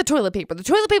don't take the toilet paper. The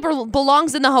toilet paper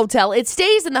belongs in the hotel. It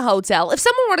stays in the hotel. If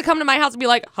someone were to come to my house and be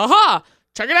like, haha,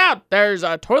 check it out. There's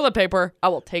toilet paper. I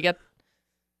will take it.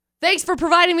 Thanks for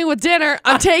providing me with dinner.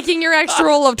 I'm taking your extra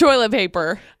roll of toilet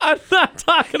paper. I'm not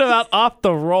talking about off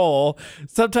the roll.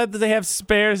 Sometimes they have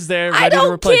spares there ready I don't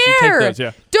to replace. care. You take those,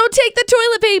 yeah. Don't take the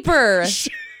toilet paper.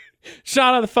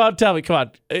 Sean on the phone, tell me, come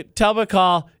on. Tell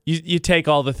McCall you take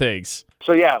all the things.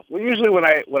 So yeah, usually when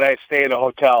I stay in a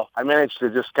hotel, I manage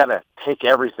to just kind of take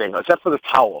everything except for the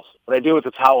towels. What I do with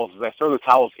the towels is I throw the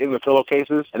towels in the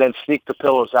pillowcases and then sneak the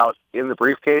pillows out in the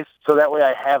briefcase. So that way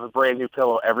I have a brand new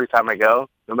pillow every time I go,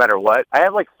 no matter what. I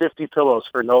have like 50 pillows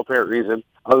for no apparent reason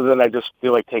other than I just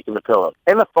feel like taking the pillow.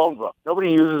 And the phone book.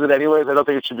 Nobody uses it anyways. I don't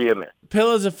think it should be in there.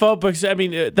 Pillows and phone books. I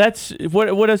mean, that's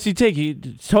what else do you take?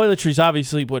 Toiletries,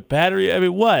 obviously. What battery? I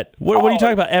mean, what? What are you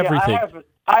talking about? Everything.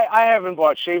 I haven't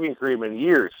bought shaving cream in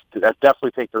years. I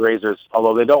definitely take the razors,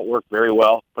 although they don't work very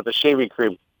well. But the shaving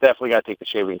cream, definitely got to take the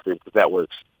shaving cream because that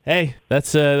works. Hey,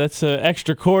 that's a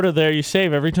extra quarter there you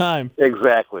save every time.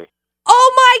 Exactly.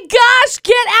 Oh my gosh,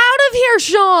 get out of here,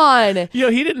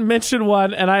 Sean. He didn't mention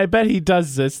one, and I bet he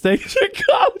does this. They should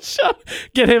go, Sean.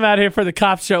 Get him out here for the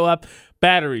cops show up.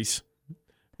 Batteries.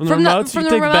 From the remotes? You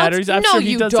take remotes? batteries? I'm No, sure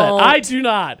he you does don't. that. I do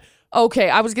not. Okay,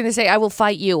 I was going to say I will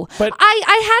fight you. But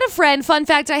I had a friend, fun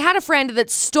fact, I had a friend that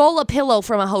stole a pillow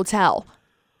from a hotel.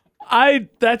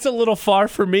 That's a little far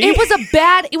for me. It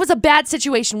was a bad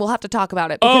situation. We'll have to talk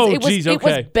about it because it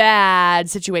was bad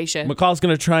situation. McCall's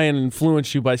going to try and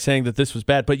influence you by saying that this was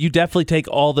bad, but you definitely take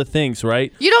all the things,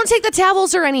 right? You don't take the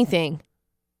towels or anything.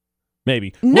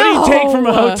 Maybe. No. What do you take from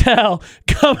a hotel?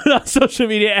 Comment on social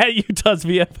media at Utah's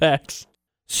VFX.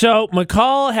 So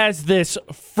McCall has this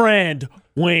friend,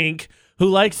 wink, who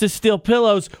likes to steal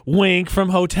pillows, wink, from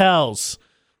hotels.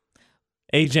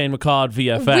 AJ and McCall at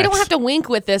VFX. We don't have to wink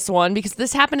with this one because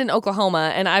this happened in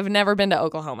Oklahoma, and I've never been to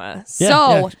Oklahoma.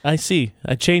 Yeah, I see.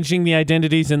 Changing the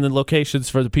identities and the locations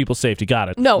for the people's safety. Got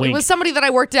it. No, wink. It was somebody that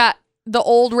I worked at the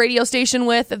old radio station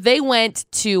with. They went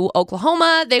to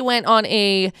Oklahoma. They went on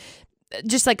I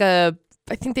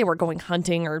think they were going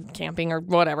hunting or camping or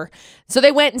whatever. So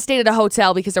they went and stayed at a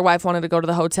hotel because their wife wanted to go to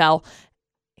the hotel.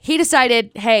 He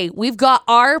decided, hey, we've got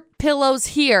our pillows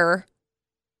here.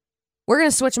 We're going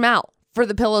to switch them out for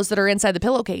the pillows that are inside the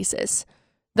pillowcases.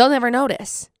 They'll never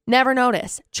notice. Never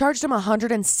notice. Charged them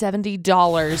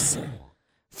 $170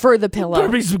 for the pillow. Better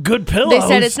be some good pillows. They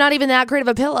said it's not even that great of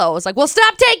a pillow. It's like, well,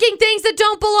 stop taking things that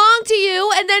don't belong to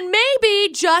you, and then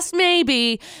maybe, just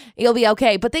maybe, you'll be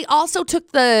okay. But they also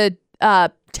took the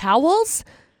towels,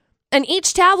 and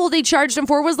each towel they charged them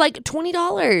for was like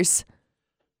 $20.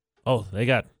 Oh, they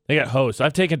got hosed.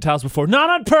 I've taken towels before, not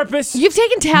on purpose. You've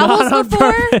taken towels not before?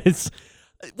 On purpose.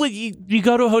 Well, you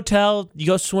go to a hotel, you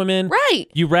go swimming, right?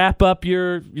 You wrap up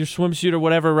your swimsuit or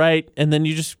whatever, right? And then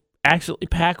you just actually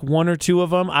pack one or two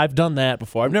of them. I've done that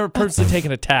before. I've never personally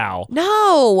taken a towel.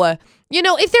 No. You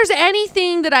know, if there's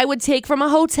anything that I would take from a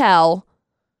hotel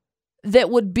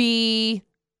that would be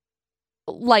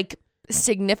like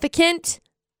significant,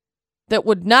 that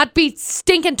would not be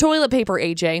stinking toilet paper,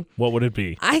 AJ. What would it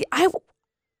be? I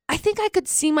think I could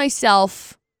see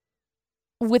myself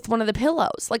with one of the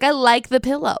pillows. Like, I like the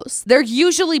pillows. They're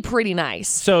usually pretty nice.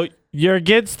 So you're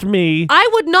against me. I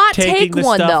would not take the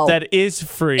one, stuff though. That is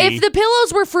free. If the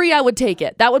pillows were free, I would take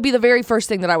it. That would be the very first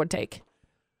thing that I would take.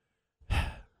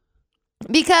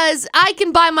 Because I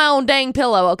can buy my own dang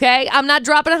pillow, okay? I'm not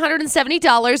dropping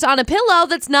 $170 on a pillow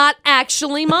that's not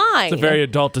actually mine. It's a very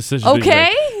adult decision.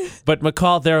 Okay? But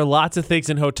McCall, there are lots of things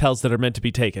in hotels that are meant to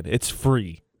be taken. It's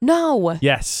free. No.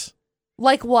 Yes.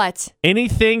 Like what?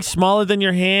 Anything smaller than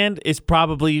your hand is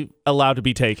probably allowed to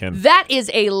be taken. That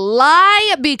is a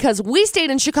lie because we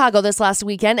stayed in Chicago this last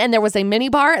weekend and there was a mini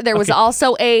bar. There was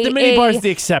also the mini bar is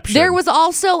the exception. There was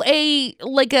also a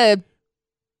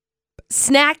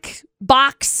snack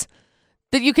box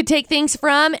that you could take things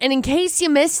from. And in case you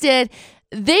missed it,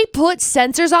 they put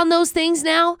sensors on those things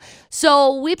now.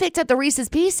 So we picked up the Reese's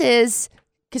Pieces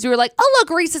because we were like, oh, look,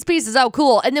 Reese's Pieces. Oh,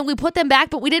 cool. And then we put them back,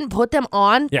 but we didn't put them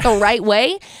on the right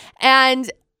way. And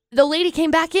the lady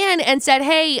came back in and said,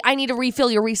 hey, I need to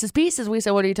refill your Reese's Pieces. We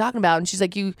said, what are you talking about? And she's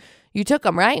like, you took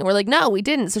them, right? And we're like, no, we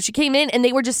didn't. So she came in and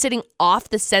they were just sitting off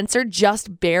the sensor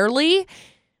just barely.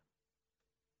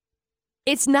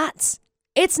 It's nuts.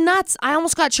 It's nuts. I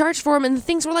almost got charged for them and the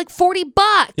things were like $40.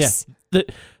 Yeah. The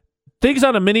things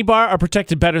on a mini bar are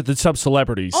protected better than some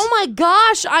celebrities. Oh my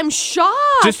gosh, I'm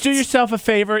shocked. Just do yourself a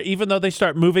favor, even though they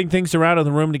start moving things around in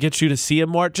the room to get you to see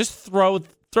them more, just throw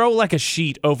like a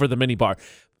sheet over the mini bar.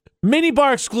 Mini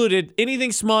bar excluded.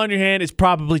 Anything small in your hand is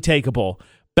probably takeable.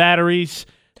 Batteries,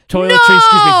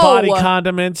 toiletries, body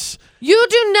condiments. You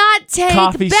do not take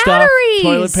coffee batteries. Stuff,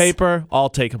 toilet paper, all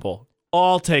takeable.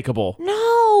 All takeable.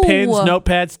 No. Pins,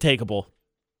 notepads, takeable.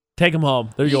 Take them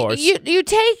home. They're yours. You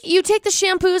take the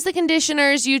shampoos, the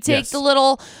conditioners, you take the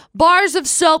little bars of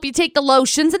soap, you take the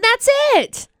lotions, and that's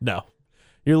it. No.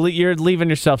 You're leaving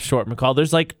yourself short, McCall.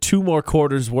 There's like 2 more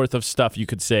quarters worth of stuff you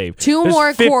could save. There's more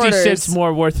 50 quarters. 50 cents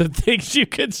more worth of things you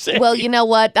could save. Well, you know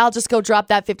what? I'll just go drop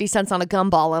that 50 cents on a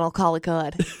gumball and I'll call it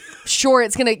good. Sure,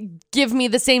 it's going to give me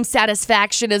the same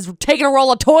satisfaction as taking a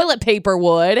roll of toilet paper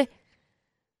would.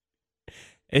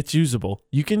 It's usable.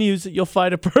 You can use it. You'll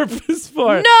find a purpose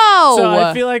for it. No! So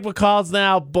I feel like McCall's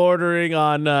now bordering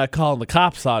on calling the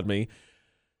cops on me.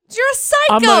 You're a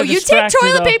psycho. You take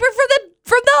toilet paper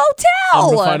from the hotel. I'm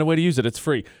going to find a way to use it. It's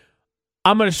free.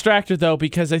 I'm going to distract her, though,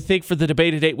 because I think for the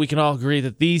debate at 8, we can all agree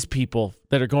that these people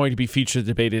that are going to be featured in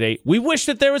the debate at 8, we wish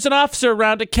that there was an officer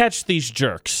around to catch these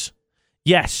jerks.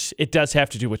 Yes, it does have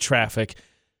to do with traffic.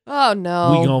 Oh,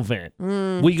 no. We gonna vent.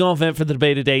 We gonna vent for the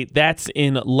debate at 8. That's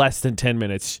in less than 10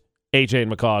 minutes. AJ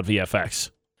and McCall at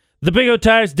VFX. The Big O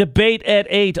Tires debate at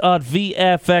 8 on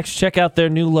VFX. Check out their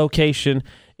new location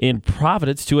in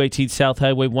Providence, 218 South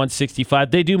Highway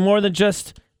 165. They do more than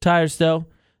just tires, though.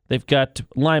 They've got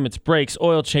alignments, brakes,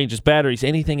 oil changes, batteries,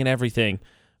 anything and everything.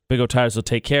 Big O Tires will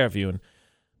take care of you. And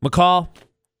McCall,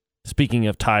 speaking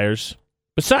of tires,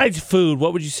 besides food,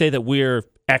 what would you say that we're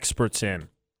experts in?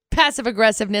 Passive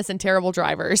aggressiveness and terrible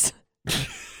drivers.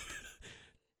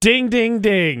 Ding, ding,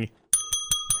 ding.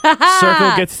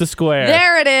 Circle gets the square.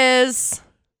 There it is.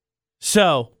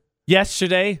 So,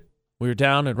 yesterday, we were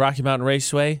down at Rocky Mountain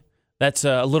Raceway. That's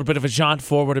a little bit of a jaunt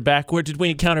forward and backward. Did we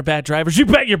encounter bad drivers? You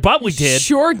bet your butt we did.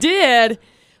 Sure did.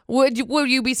 Would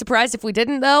you be surprised if we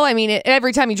didn't, though? I mean,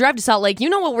 every time you drive to Salt Lake, you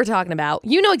know what we're talking about.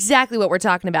 You know exactly what we're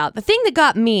talking about. The thing that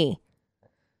got me,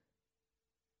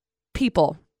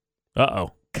 people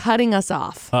Uh-oh. cutting us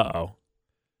off. Uh-oh.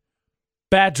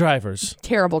 Bad drivers.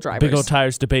 Terrible drivers. Big O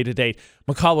Tires debate at 8.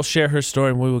 McCall will share her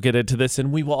story, and we will get into this,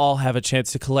 and we will all have a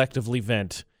chance to collectively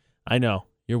vent. I know.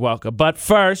 You're welcome. But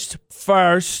first,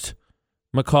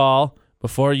 McCall,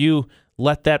 before you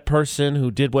let that person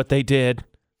who did what they did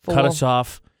cut us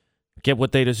off, get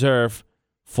what they deserve,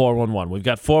 411. We've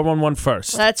got 411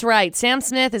 first. That's right. Sam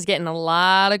Smith is getting a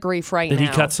lot of grief right now. Did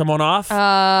he cut someone off?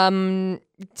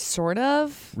 Sort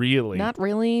of. Really? Not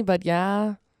really, but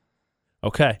yeah.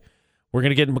 Okay. We're going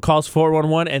to get into McCall's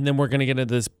 411, and then we're going to get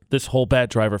into this whole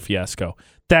bad driver fiasco.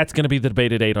 That's going to be the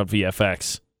debate at 8 on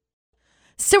VFX.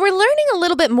 So we're learning a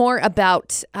little bit more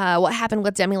about what happened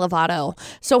with Demi Lovato.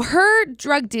 So her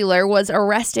drug dealer was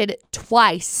arrested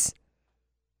twice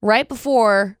right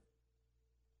before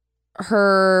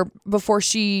her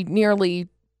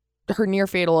near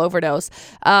fatal overdose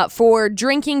for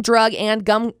drinking, drug, and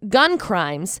gun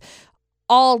crimes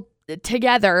all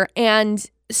together. And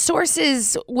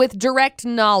sources with direct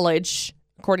knowledge,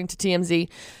 according to TMZ,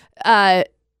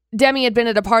 Demi had been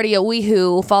at a party at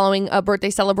WeHo following a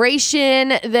birthday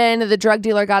celebration. Then the drug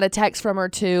dealer got a text from her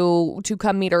to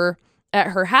come meet her at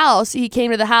her house. He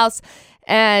came to the house,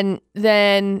 and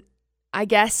then I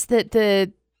guess that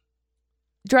the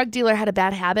drug dealer had a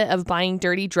bad habit of buying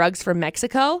dirty drugs from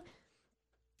Mexico.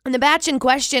 And the batch in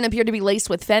question appeared to be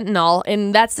laced with fentanyl,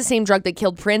 and that's the same drug that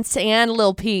killed Prince and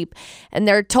Lil Peep. And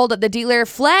they're told that the dealer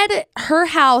fled her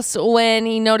house when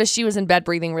he noticed she was in bed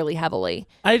breathing really heavily.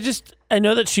 I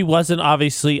know that she wasn't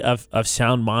obviously of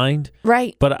sound mind.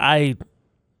 Right. But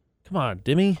come on,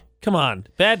 Demi. Come on.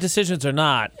 Bad decisions or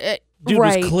not. Dude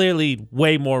right. was clearly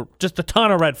way more, just a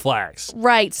ton of red flags.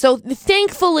 Right. So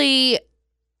thankfully,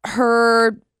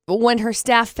 when her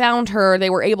staff found her, they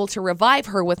were able to revive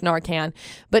her with Narcan.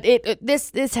 But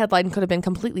this headline could have been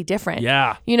completely different.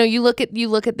 Yeah. You know, you look at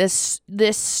this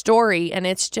story, and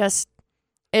it's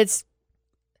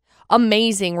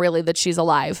amazing, really, that she's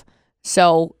alive.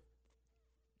 So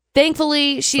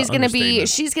thankfully, she's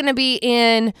gonna be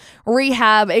in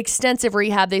rehab, extensive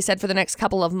rehab, they said, for the next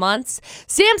couple of months.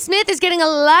 Sam Smith is getting a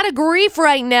lot of grief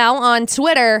right now on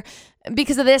Twitter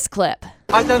because of this clip.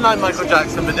 I don't like Michael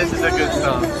Jackson, but this is a good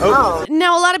song. Oh.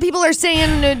 Now, a lot of people are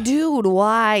saying, dude,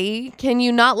 why can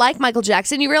you not like Michael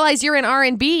Jackson? You realize you're in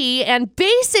R&B, and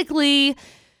basically,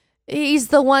 he's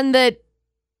the one that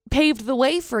paved the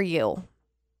way for you.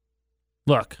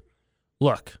 Look.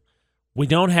 We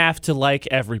don't have to like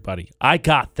everybody. I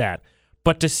got that.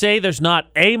 But to say there's not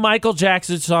a Michael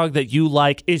Jackson song that you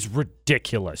like is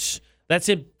ridiculous. That's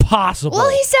impossible. Well,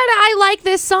 he said, I like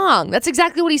this song. That's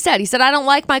exactly what he said. He said, I don't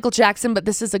like Michael Jackson, but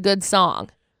this is a good song.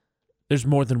 There's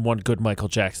more than one good Michael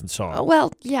Jackson song.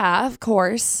 Well, yeah, of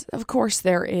course. Of course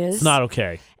there is. It's not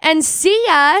okay. And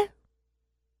Sia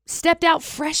stepped out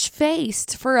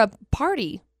fresh-faced for a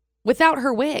party without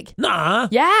her wig. Nah.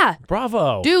 Yeah.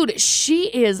 Bravo. Dude, she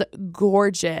is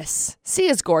gorgeous.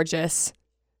 Sia's gorgeous.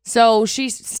 So she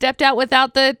stepped out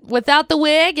without the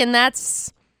wig, and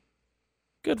that's...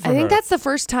 Good for her. I think that's the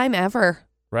first time ever.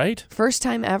 Right? First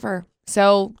time ever.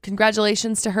 So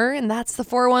congratulations to her, and that's the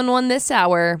 411 this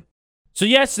hour. So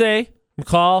yesterday,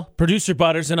 McCall, Producer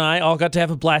Butterz, and I all got to have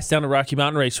a blast down at Rocky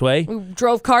Mountain Raceway. We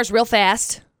drove cars real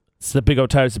fast. It's the Big O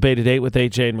Tires debate at 8 with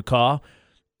AJ and McCall.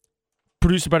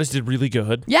 Producer Butterz did really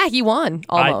good. Yeah, he won.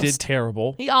 Almost. I did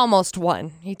terrible. He almost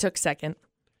won. He took second.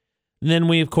 And then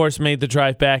we, of course, made the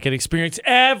drive back and experienced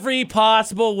every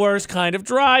possible worst kind of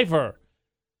driver.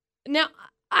 Now,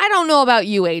 I don't know about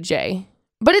you, AJ,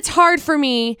 but it's hard for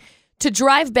me to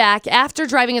drive back after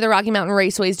driving at the Rocky Mountain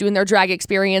Raceways doing their drag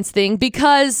experience thing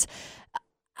because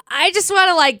I just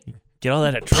want to get all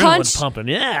that adrenaline pumping.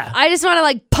 Yeah. I just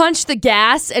want to punch the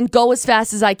gas and go as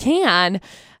fast as I can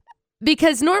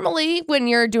because normally when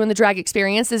you're doing the drag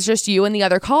experience, it's just you and the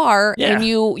other car and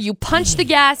you punch the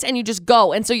gas and you just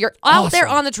go. And so you're out there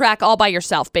on the track all by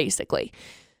yourself, basically.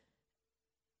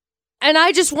 And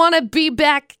I just want to be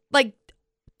back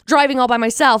driving all by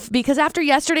myself because after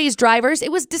yesterday's drivers,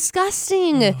 it was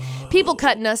disgusting. People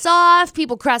cutting us off,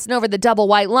 people crossing over the double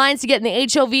white lines to get in the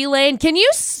HOV lane. Can you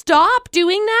stop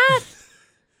doing that?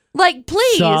 Like,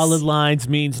 please. Solid lines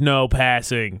means no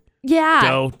passing. Yeah.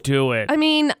 Don't do it. I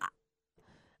mean,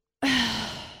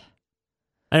 I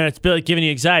know it's giving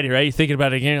you anxiety, right? You're thinking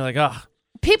about it again. You're like, oh.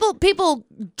 people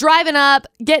driving up,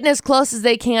 getting as close as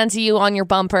they can to you on your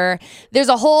bumper. There's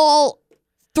a whole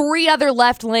 3 other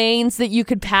left lanes that you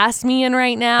could pass me in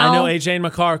right now. I know AJ and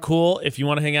McCall are cool. If you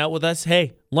want to hang out with us,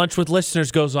 hey, Lunch with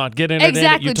Listeners goes on. Get in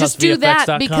exactly. Just do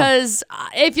that because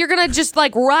if you're going to just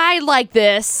like ride like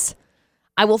this,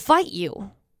 I will fight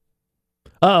you.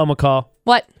 Uh-oh, McCall.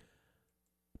 What?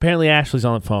 Apparently Ashley's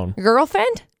on the phone. Your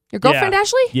girlfriend? Your girlfriend,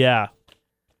 Ashley? Yeah.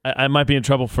 I might be in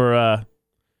trouble for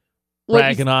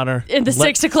ragging on her. In the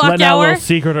 6 o'clock letting out a hour? little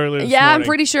secret earlier this Yeah, morning. I'm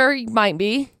pretty sure you might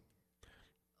be.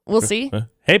 We'll see.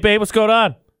 Hey, babe, what's going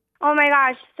on? Oh my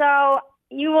gosh, so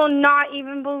you will not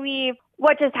even believe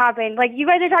what just happened. Like, you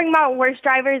guys are talking about worst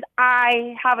drivers.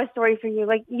 I have a story for you.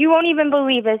 Like, you won't even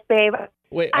believe this, babe.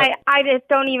 Wait, I just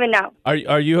don't even know.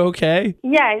 are you okay?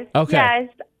 Yes. Okay. Yes,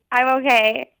 I'm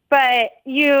okay. But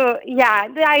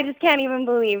I just can't even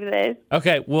believe this.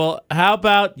 Okay, well, how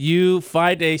about you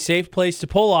find a safe place to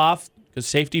pull off, because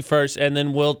safety first, and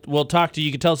then we'll talk to you.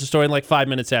 You can tell us a story in like 5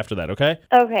 minutes after that, okay?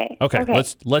 Okay. Okay.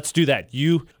 Let's do that.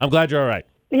 I'm glad you're all right.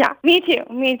 Yeah, me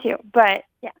too. But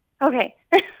yeah, okay.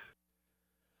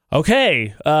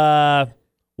 Okay. Wow,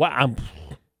 I'm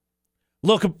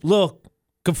little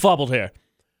confuddled here.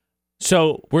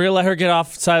 So we're gonna let her get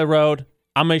off the side of the road.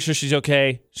 I'll make sure she's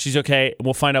okay. She's okay. And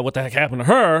we'll find out what the heck happened to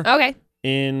her. Okay.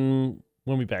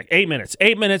 When we back? 8 minutes.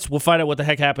 8 minutes. We'll find out what the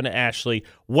heck happened to Ashley.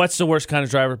 What's the worst kind of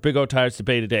driver? Big O Tires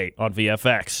debate today on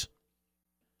VFX.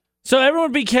 So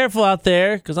everyone be careful out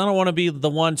there, because I don't want to be the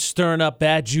one stirring up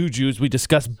bad juju. We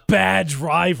discuss bad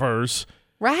drivers.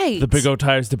 Right. The Big O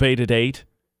Tires debate at 8.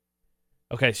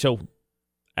 Okay, so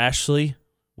Ashley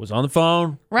was on the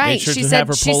phone. Right. Made sure She to said have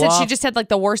her she pull said off. she just had like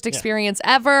the worst experience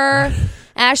ever.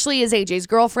 Ashley is AJ's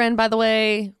girlfriend, by the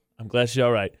way. I'm glad she's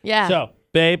all right. Yeah. So,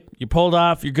 babe, you pulled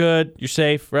off. You're good. You're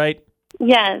safe, right?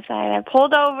 Yes, I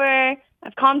pulled over.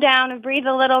 I've calmed down. I've breathed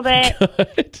a little bit.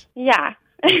 Good. Yeah.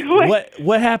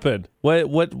 What happened?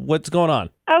 What's going on?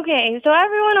 Okay, so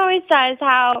everyone always says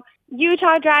how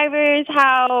Utah drivers,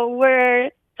 how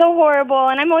we're so horrible,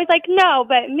 and I'm always like, no,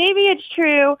 but maybe it's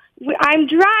true. I'm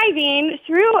driving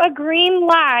through a green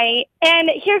light, and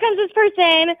here comes this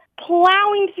person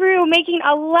plowing through, making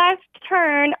a left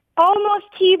turn, almost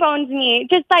T-bones me,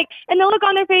 just like, and the look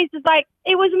on their face is like,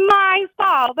 it was my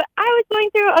fault, but I was going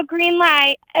through a green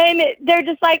light, and they're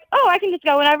just like, oh, I can just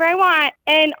go whenever I want,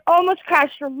 and almost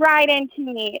crashed right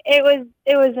into me. It was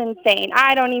insane.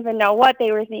 I don't even know what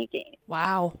they were thinking.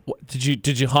 Wow.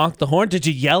 Did you honk the horn? Did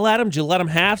you yell at him? Did you let him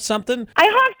have something? I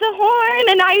honked the horn,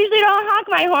 and I usually don't honk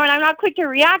my horn. I'm not quick to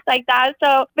react like that.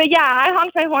 So, but yeah, I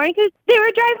honked my horn because they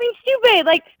were driving stupid.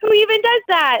 Like, who even does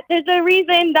that? There's a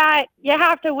reason that you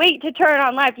have to wait to turn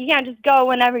on left. You can't just go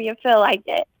whenever you feel like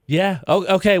it. Yeah. Oh,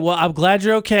 okay. Well, I'm glad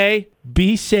you're okay.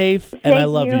 Be safe, and I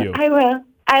love you. I will.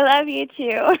 I love you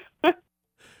too.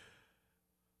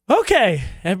 Okay.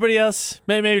 Everybody else,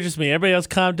 maybe just me. Everybody else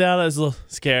calm down. That was a little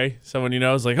scary. Someone you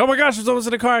know is like, oh my gosh, there's almost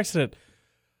in a car accident.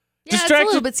 Yeah, it's a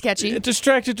little bit sketchy.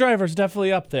 Distracted drivers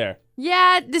definitely up there.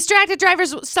 Yeah, distracted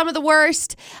drivers, some of the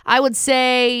worst. I would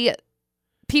say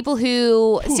people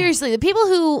who, seriously, the people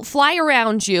who fly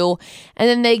around you and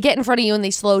then they get in front of you and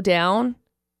they slow down,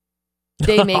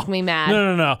 they make me mad.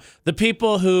 No. The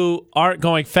people who aren't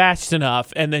going fast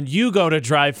enough and then you go to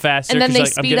drive faster. And then they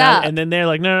like, speed up. And then they're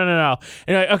like, no. And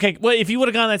you're like, okay, well, if you would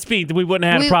have gone that speed, then we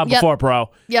wouldn't have had a problem before,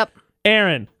 bro. Yep.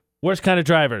 Aaron, worst kind of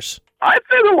drivers? I'd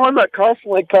say the one that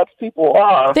constantly cuts people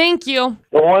off. Thank you.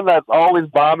 The one that's always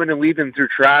bombing and weaving through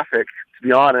traffic, to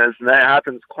be honest. And that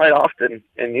happens quite often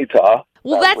in Utah.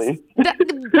 Well,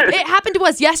 it happened to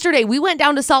us yesterday. We went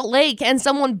down to Salt Lake and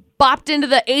someone bopped into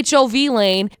the HOV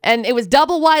lane and it was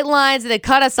double white lines and they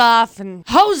cut us off and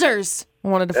hosers. I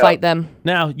wanted to fight them.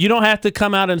 Now, you don't have to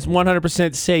come out and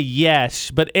 100% say yes,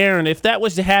 but Aaron, if that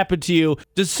was to happen to you,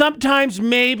 does sometimes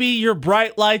maybe your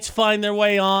bright lights find their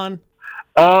way on?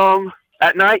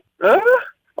 At night, I'm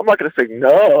not going to say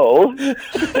no.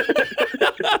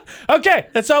 Okay,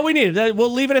 that's all we need.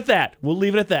 We'll leave it at that.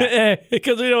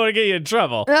 Because we don't want to get you in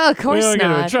trouble. Oh, of course we don't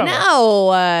not. want to get in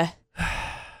trouble.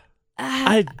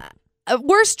 No.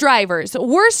 Worst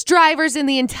drivers in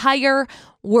the entire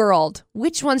world.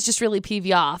 Which ones just really peeve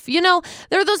you off? You know,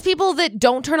 there are those people that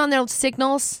don't turn on their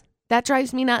signals. That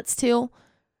drives me nuts too.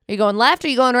 Are you going left? Are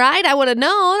you going right? I would have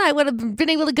known. I would have been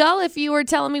able to go if you were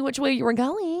telling me which way you were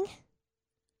going.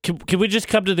 Can we just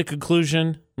come to the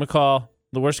conclusion, McCall?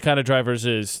 The worst kind of drivers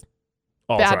is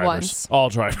all Bad drivers. ones. All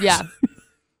drivers. Yeah.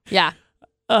 Yeah.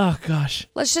 Oh, gosh.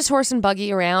 Let's just horse and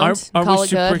buggy around. Are call we it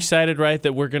super good. excited, right,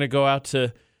 that we're going to go out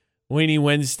to Weenie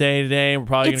Wednesday today, and we're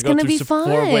probably It's going to gonna go through be some fun.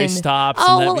 four-way stops.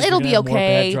 Oh, and that well, means it'll we're be gonna have more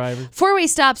bad okay. drivers. Four-way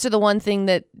stops are the one thing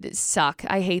that suck.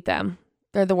 I hate them.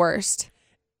 They're the worst.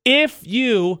 If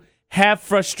you have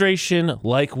frustration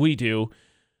like we do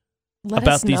Let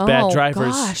about us these know. bad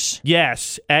drivers, Gosh.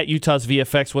 yes, at Utah's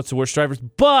VFX, what's the worst drivers?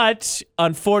 But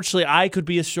unfortunately, I could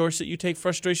be a source that you take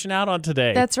frustration out on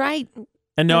today. That's right.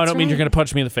 And no, I that's don't mean you're right. going to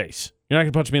punch me in the face. You're not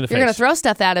going to punch me in the face. You're going to throw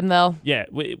stuff at him, though. Yeah,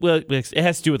 it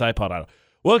has to do with iPod Auto.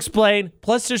 We'll explain.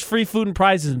 Plus, there's free food and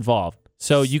prizes involved.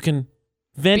 So you can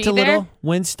vent Be a little, there.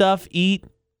 win stuff, eat.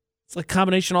 It's like a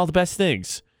combination of all the best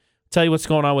things. Tell you what's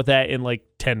going on with that in like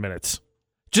 10 minutes.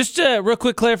 Just a real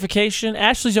quick clarification.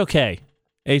 Ashley's okay.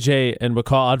 AJ and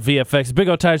McCall on VFX. Big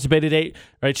O Tires Debate at 8.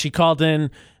 Right, she called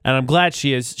in, and I'm glad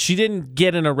she is. She didn't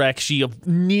get in a wreck. She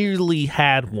nearly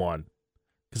had one.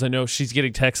 Because I know she's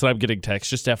getting texts and I'm getting texts.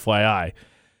 Just FYI.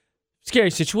 Scary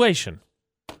situation.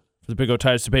 For the Big O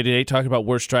Tires Debate at 8, talking about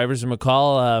worst drivers. And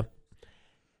McCall,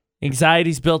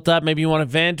 anxiety's built up. Maybe you want to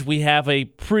vent. We have a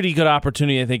pretty good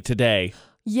opportunity, I think, today.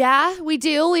 Yeah, we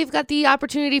do. We've got the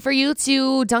opportunity for you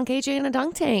to dunk AJ in a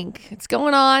dunk tank. It's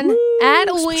going on at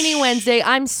Weenie Wednesday.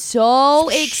 I'm so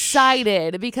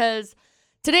excited because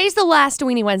today's the last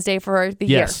Weenie Wednesday for the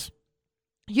year. Yes.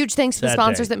 Huge thanks to the Sad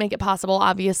sponsors day. that make it possible,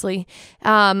 obviously.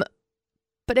 But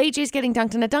AJ's getting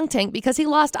dunked in a dunk tank because he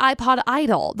lost iPod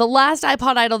Idol, the last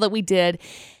iPod Idol that we did.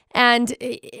 And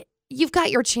you've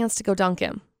got your chance to go dunk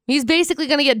him. He's basically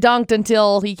going to get dunked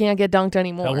until he can't get dunked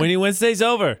anymore. Weenie Wednesday's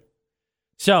over.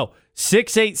 So,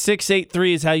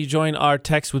 68683 is how you join our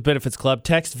Text with Benefits Club.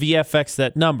 Text VFX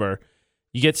that number.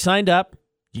 You get signed up.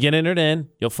 You get entered in.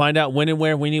 You'll find out when and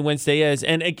where Weenie Wednesday is.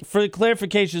 And for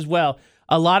clarification as well,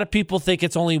 a lot of people think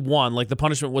it's only one, like the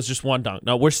punishment was just one dunk.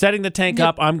 No, we're setting the tank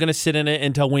up. I'm going to sit in it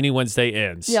until Weenie Wednesday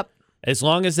ends. Yep. As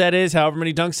long as that is, however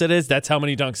many dunks it is, that's how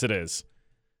many dunks it is.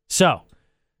 So,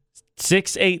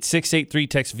 68683,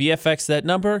 text VFX that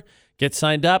number. Get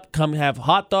signed up. Come have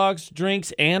hot dogs,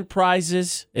 drinks, and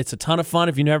prizes. It's a ton of fun.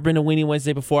 If you've never been to Weenie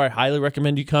Wednesday before, I highly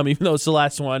recommend you come, even though it's the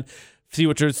last one. See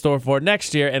what you're in store for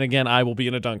next year. And again, I will be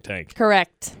in a dunk tank.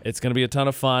 Correct. It's going to be a ton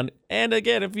of fun. And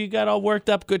again, if you got all worked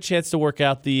up, good chance to work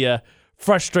out the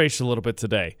frustration a little bit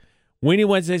today. Weenie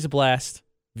Wednesday's a blast.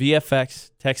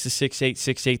 VFX, Texas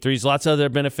 68683. There's lots of other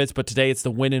benefits, but today it's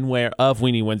the win and wear of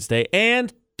Weenie Wednesday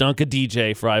and dunk a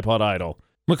DJ for iPod Idol.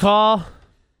 McCall,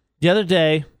 the other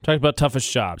day, talked about toughest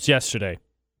jobs. Yesterday,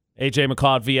 AJ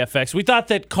McCall at VFX. We thought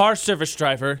that car service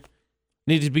driver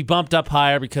needed to be bumped up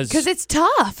higher because it's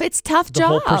tough. It's a tough the job.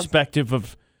 whole perspective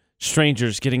of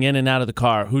strangers getting in and out of the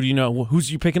car. Who do you know?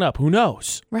 Who's you picking up? Who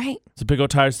knows? Right. It's a Big O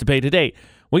Tires Debate at 8.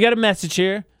 We got a message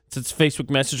here. It's a Facebook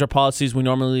message. Our policy is we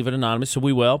normally leave it anonymous, so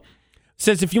we will. It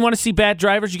says, if you want to see bad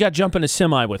drivers, you got to jump in a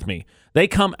semi with me. They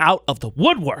come out of the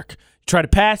woodwork. You try to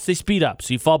pass, they speed up.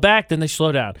 So you fall back, then they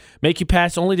slow down. Make you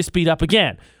pass only to speed up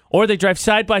again. Or they drive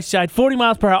side by side, 40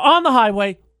 miles per hour on the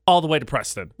highway, all the way to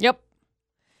Preston. Yep.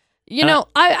 You know,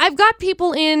 I've got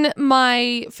people in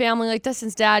my family, like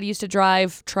Dustin's dad used to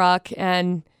drive truck,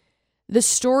 and the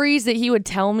stories that he would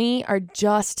tell me are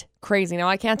just crazy. Now,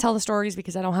 I can't tell the stories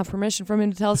because I don't have permission from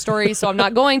him to tell stories, so I'm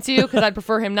not going to because I'd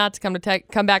prefer him not to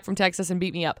come back from Texas and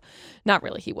beat me up. Not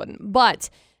really, he wouldn't. But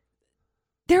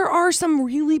there are some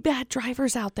really bad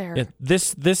drivers out there. Yeah,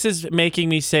 this is making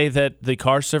me say that the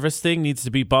car service thing needs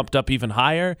to be bumped up even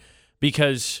higher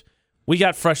because we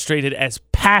got frustrated as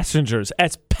passengers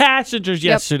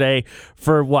yesterday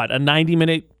for what, a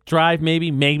 90-minute drive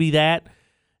maybe that.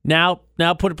 Now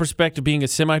put in perspective, being a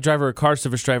semi driver or car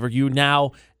service driver, you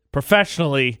now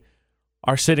professionally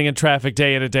are sitting in traffic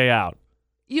day in and day out.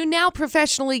 You now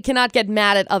professionally cannot get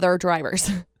mad at other drivers.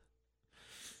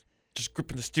 Just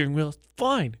gripping the steering wheel. It's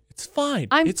fine. It's fine.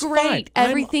 I'm it's great. Fine.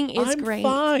 Everything is I'm great.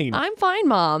 Fine. I'm fine,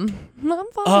 Mom. I'm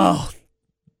fine. Oh,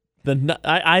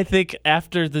 I think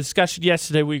after the discussion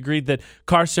yesterday, we agreed that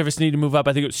car service needed to move up.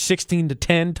 I think it was 16 to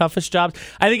 10 toughest jobs.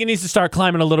 I think it needs to start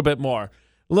climbing a little bit more.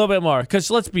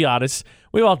 Because let's be honest,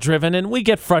 we've all driven and we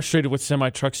get frustrated with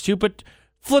semi-trucks too, but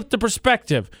flip the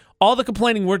perspective. All the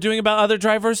complaining we're doing about other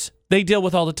drivers, they deal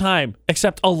with all the time,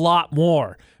 except a lot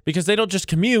more because they don't just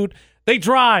commute, they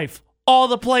drive all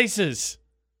the places.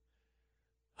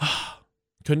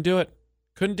 Couldn't do it.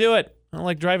 I don't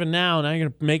like driving now. Now you're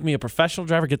going to make me a professional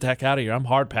driver? Get the heck out of here. I'm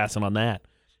hard passing on that.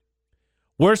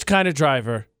 Worst kind of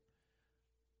driver.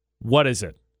 What is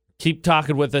it? Keep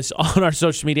talking with us on our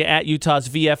social media at Utah's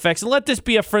VFX. And let this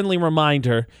be a friendly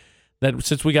reminder that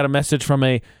since we got a message from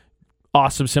a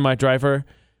awesome semi driver,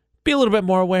 be a little bit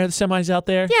more aware of the semis out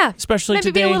there. Yeah. Especially Maybe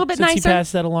today, be a little bit since nicer. he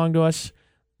passed that along to us.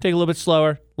 Take a little bit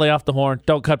slower, lay off the horn,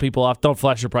 don't cut people off, don't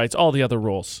flash your brights, all the other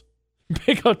rules.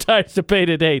 Big O Tires to Pay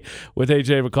to Date with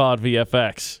AJ McCall at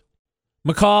VFX.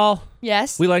 McCall,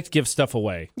 Yes. we like to give stuff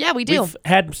away. Yeah, we do. We've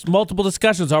had multiple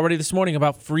discussions already this morning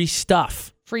about free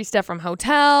stuff. Free stuff from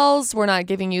hotels. We're not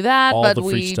giving you that, All but the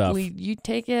free stuff. you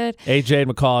take it. AJ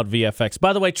and McCall at VFX.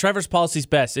 By the way, Trevor's policy's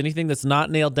best. Anything that's not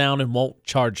nailed down and won't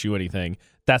charge you anything,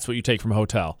 that's what you take from a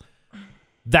hotel.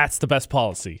 That's the best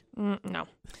policy. No.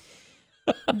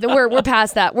 We're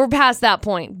past that. We're past that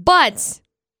point. But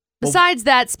besides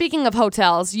that, speaking of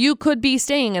hotels, you could be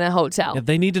staying in a hotel. Yeah,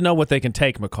 they need to know what they can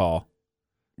take, McCall.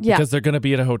 Yeah, Because they're going to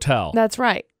be at a hotel. that's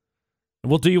right.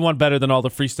 We'll do you one better than all the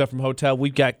free stuff from hotel.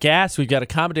 We've got gas, we've got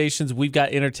accommodations, we've got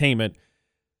entertainment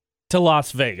to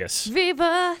Las Vegas.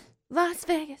 Viva Las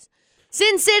Vegas.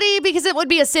 Sin City, because it would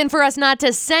be a sin for us not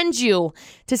to send you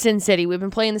to Sin City. We've been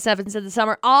playing the Sevens of the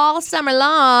Summer all summer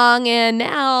long, and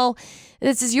now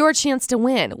this is your chance to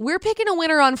win. We're picking a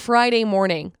winner on Friday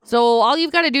morning. So all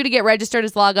you've got to do to get registered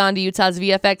is log on to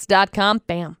utahsvfx.com.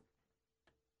 Bam.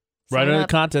 Right Sign under the up.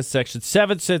 contest section.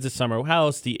 7 Sins of Summer. How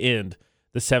else do you end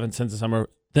the 7 Sins of Summer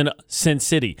than Sin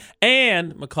City?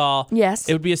 And, McCall, Yes.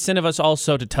 it would be a sin of us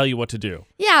also to tell you what to do.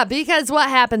 Yeah, because what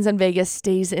happens in Vegas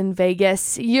stays in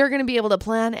Vegas. You're going to be able to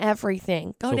plan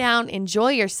everything. Go down,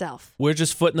 enjoy yourself. We're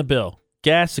just footing the bill.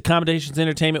 Gas, accommodations,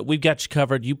 entertainment, we've got you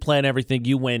covered. You plan everything,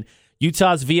 you win.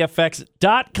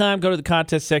 UtahsVFX.com. Go to the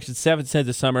contest section, 7 Sins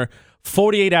of Summer.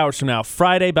 48 hours from now,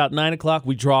 Friday, about 9 o'clock,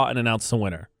 we draw and announce the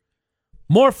winner.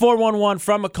 More 411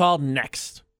 from McCall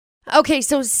next. Okay,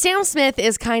 so Sam Smith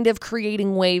is kind of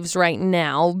creating waves right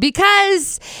now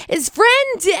because his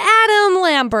friend Adam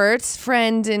Lambert,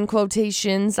 friend in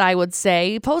quotations, I would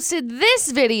say, posted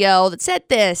this video that said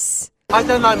this. I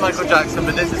don't like Michael Jackson,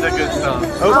 but this is a good song.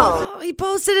 Oh, he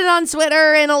posted it on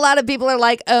Twitter, and a lot of people are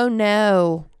like, oh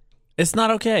no. It's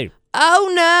not okay.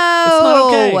 Oh no. It's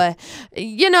not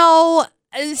okay. You know,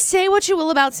 say what you will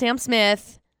about Sam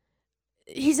Smith.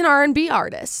 He's an R&B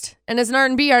artist. And as an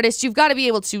R&B artist, you've got to be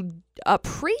able to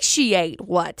appreciate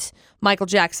what Michael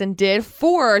Jackson did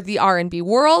for the R&B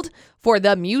world, for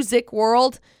the music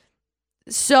world.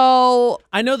 So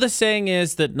I know the saying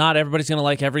is that not everybody's going to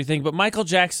like everything, but Michael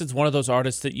Jackson's one of those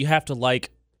artists that you have to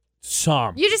like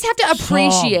some. you just have to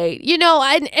appreciate, you know,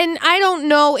 and I don't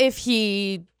know if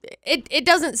it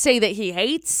doesn't say that he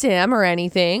hates him or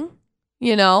anything.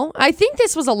 You know, I think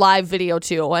this was a live video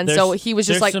too, and so he was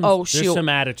just like, "Oh shoot!" There's some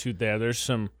attitude there. There's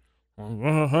some.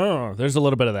 There's a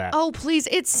little bit of that. Oh please,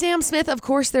 it's Sam Smith. Of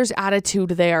course, there's attitude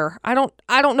there. I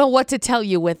don't know what to tell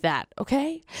you with that.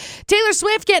 Okay, Taylor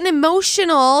Swift getting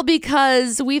emotional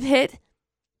because we've hit,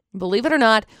 believe it or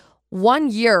not,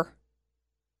 1 year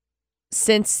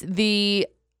since the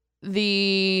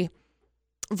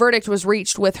verdict was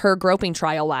reached with her groping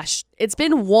trial It's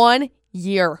been 1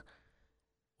 year.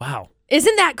 Wow.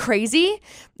 Isn't that crazy?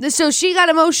 So she got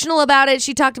emotional about it.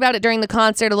 She talked about it during the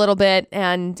concert a little bit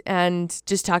and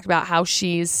just talked about how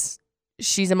she's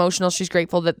emotional. She's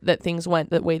grateful that things went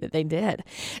the way that they did.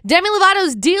 Demi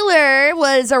Lovato's dealer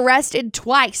was arrested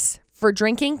twice for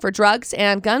drinking, for drugs,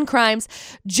 and gun crimes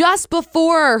just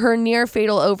before her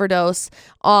near-fatal overdose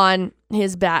on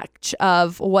his batch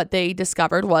of what they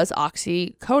discovered was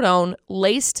oxycodone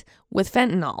laced with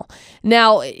fentanyl.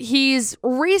 Now, he has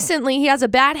a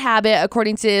bad habit,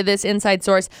 according to this inside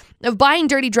source, of buying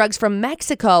dirty drugs from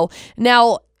Mexico.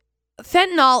 Now,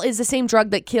 fentanyl is the same drug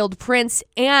that killed Prince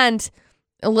and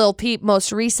Lil Peep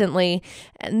most recently.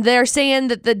 And they're saying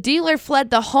that the dealer fled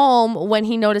the home when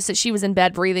he noticed that she was in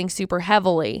bed breathing super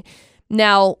heavily.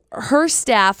 Now, her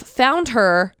staff found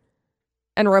her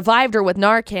and revived her with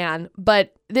Narcan,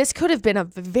 but this could have been a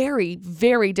very,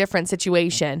 very different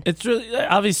situation. It's really,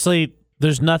 obviously,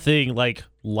 there's nothing like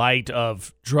light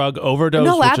of drug overdose,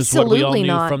 No, which is what we all absolutely knew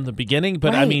not. from the beginning.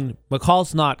 But I Right. mean,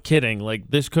 McCall's not kidding. Like,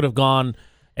 this could have gone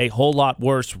a whole lot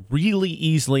worse really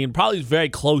easily and probably very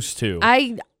close to.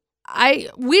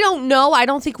 We don't know. I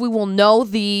don't think we will know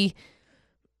the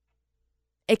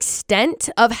extent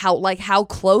of how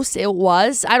close it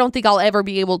was. I don't think I'll ever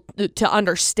be able to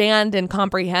understand and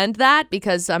comprehend that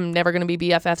because I'm never going to be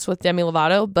BFFs with Demi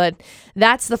Lovato, but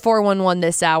that's the 411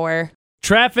 this hour.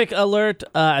 Traffic alert.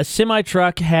 A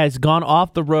semi-truck has gone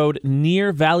off the road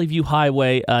near Valley View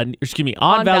Highway, on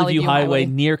Valley View Highway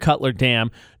near Cutler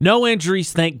Dam. No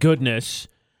injuries, thank goodness,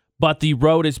 but the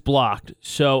road is blocked.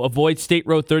 So avoid State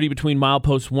Road 30 between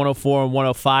mileposts 104 and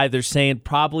 105. They're saying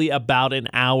probably about an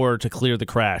hour to clear the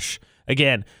crash.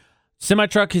 Again,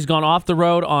 Semi-truck has gone off the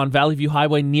road on Valley View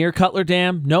Highway near Cutler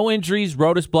Dam. No injuries.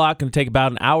 Road is blocked. Going to take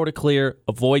about an hour to clear.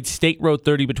 Avoid State Road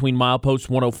 30 between mileposts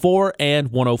 104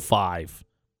 and 105.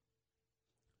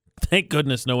 Thank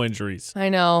goodness no injuries. I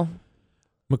know.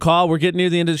 McCall, we're getting near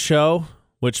the end of the show,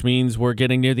 which means we're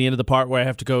getting near the end of the part where I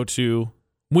have to go to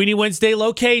Weenie Wednesday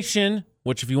location,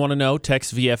 which if you want to know,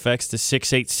 text VFX to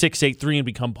 68683 and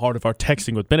become part of our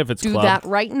Texting with Benefits Club. Do that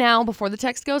right now before the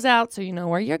text goes out so you know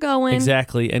where you're going.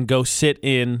 Exactly, and go sit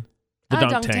in the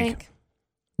dunk tank.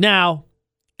 Now,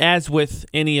 as with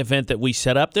any event that we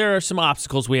set up, there are some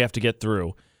obstacles we have to get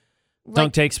through.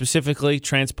 Dunk tank specifically,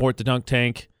 transport the dunk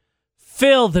tank,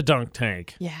 fill the dunk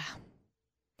tank. Yeah.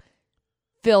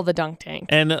 Fill the dunk tank.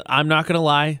 And I'm not going to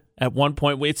lie, at one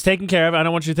point, it's taken care of. I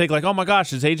don't want you to think like, oh my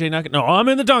gosh, is AJ not? No, I'm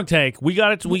in the dunk tank. We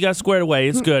got it squared away.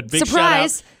 It's good. Big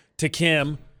Surprise. Shout out to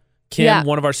Kim. Kim,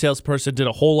 one of our salesperson, did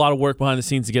a whole lot of work behind the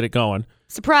scenes to get it going.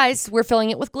 Surprise, we're filling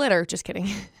it with glitter. Just kidding.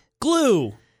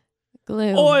 Glue.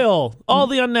 Oil. All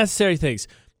the unnecessary things.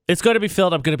 It's going to be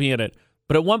filled. I'm going to be in it.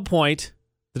 But at one point,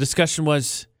 the discussion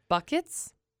was,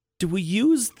 buckets? Do we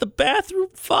use the bathroom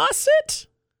faucet?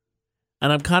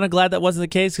 And I'm kind of glad that wasn't the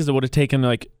case because it would have taken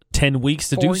like 10 weeks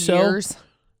to do so. 4 years.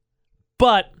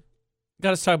 But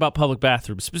got to talk about public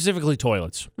bathrooms, specifically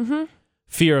toilets. Mm-hmm.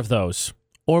 Fear of those.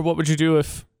 Or what would you do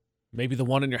if maybe the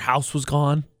one in your house was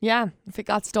gone? Yeah, if it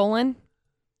got stolen.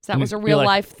 That was a real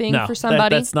life thing for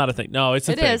somebody. That's not a thing. No, it's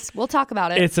a thing. It is. We'll talk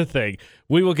about it. It's a thing.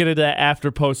 We will get into that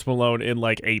after Post Malone in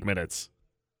like 8 minutes.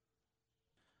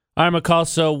 All right, McCall.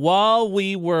 So while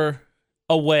we were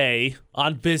away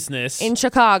on business in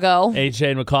Chicago,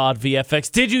 AJ and McCall at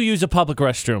VFX, did you use a public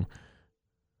restroom?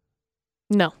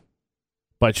 No.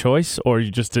 By choice, or you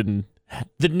just didn't?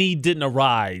 The need didn't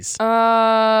arise.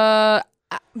 By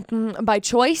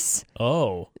choice.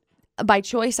 Oh. By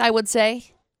choice, I would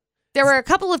say. There were a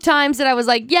couple of times that I was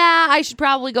like, yeah, I should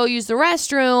probably go use the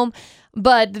restroom,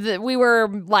 but we were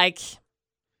like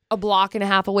a block and a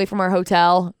half away from our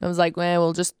hotel. I was like,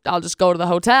 well, I'll just go to the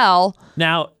hotel.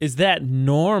 Now, is that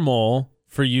normal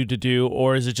for you to do,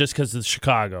 or is it just because it's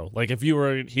Chicago? Like if you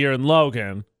were here in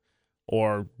Logan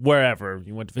or wherever,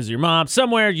 you went to visit your mom,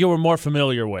 somewhere you were more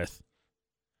familiar with,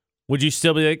 would you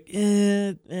still be like,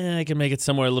 I can make it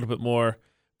somewhere a little bit more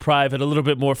private, a little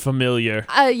bit more familiar?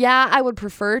 Yeah, I would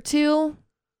prefer to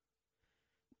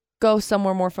go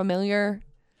somewhere more familiar.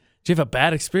 Do you have a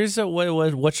bad experience?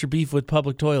 What's your beef with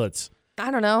public toilets?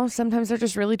 I don't know. Sometimes they're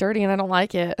just really dirty and I don't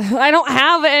like it. I don't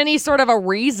have any sort of a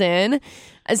reason.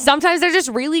 Sometimes they're just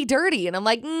really dirty and I'm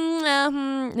like,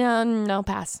 no,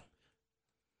 pass.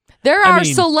 There are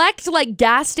select like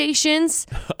gas stations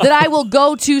that I will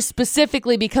go to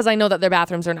specifically because I know that their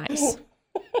bathrooms are nice.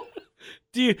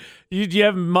 Do you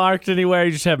have them marked anywhere?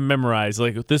 You just have them memorized?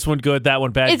 Like this one good, that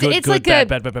one bad, good, like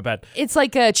bad. It's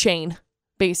like a chain,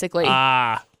 basically.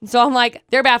 Ah. So I'm like,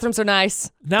 their bathrooms are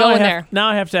nice. Go in there. Now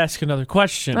I have to ask another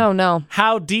question. Oh, no.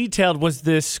 How detailed was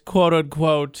this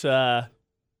quote-unquote,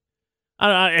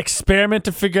 experiment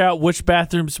to figure out which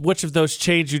of those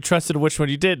chains you trusted and which one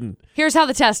you didn't? Here's how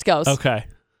the test goes. Okay.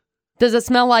 Does it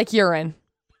smell like urine?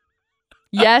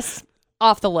 Yes,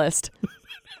 off the list.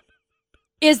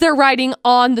 Is there writing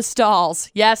on the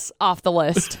stalls? Yes, off the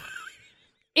list.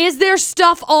 Is there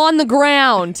stuff on the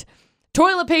ground?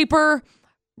 Toilet paper,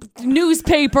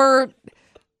 newspaper,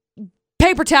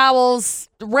 paper towels,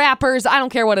 wrappers, I don't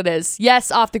care what it is.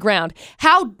 Yes, off the ground.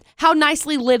 How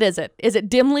nicely lit is it? Is it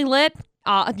dimly lit?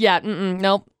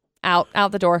 Nope.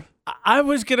 Out the door. I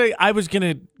was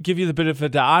gonna give you the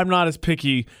benefit that I'm not as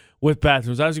picky with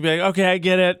bathrooms. I was gonna be like, okay, I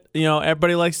get it. You know,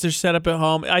 everybody likes their setup at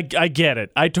home. I get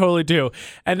it. I totally do.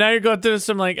 And now you're going through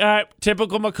some like, all right,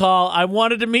 typical McCall. I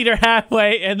wanted to meet her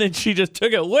halfway, and then she just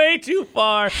took it way too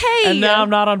far. Hey, and now I'm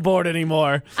not on board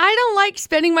anymore. I don't like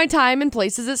spending my time in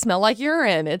places that smell like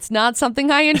urine. It's not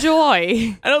something I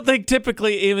enjoy. I don't think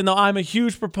typically, even though I'm a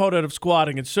huge proponent of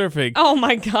squatting and surfing. Oh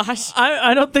my gosh.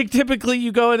 I don't think typically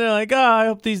you go in there like, I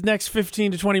hope these next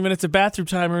 15 to 20 minutes of bathroom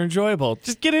time are enjoyable.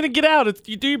 Just get in and get out.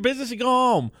 You do your business and go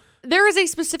home. There is a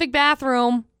specific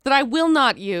bathroom that I will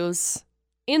not use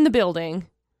in the building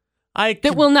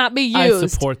that will not be used. I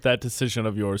support that decision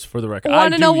of yours, for the record.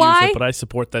 Want to know why? Use it, but I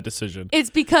support that decision. It's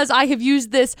because I have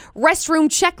used this restroom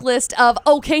checklist of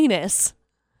okayness.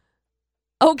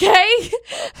 Okay?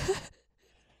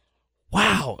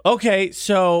 Wow. Okay,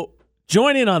 so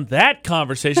join in on that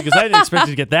conversation because I didn't expect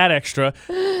to get that extra.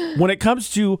 When it comes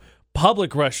to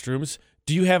public restrooms,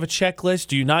 do you have a checklist?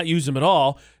 Do you not use them at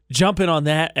all? Jump in on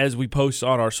that as we post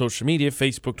on our social media,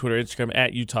 Facebook, Twitter, Instagram,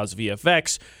 at Utah's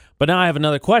VFX. But now I have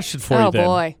another question for you then. Oh,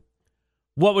 boy.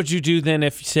 What would you do then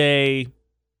if, say,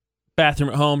 bathroom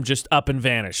at home just up and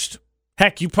vanished?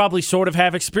 Heck, you probably sort of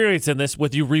have experience in this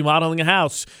with you remodeling a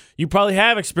house. You probably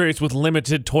have experience with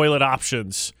limited toilet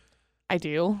options. I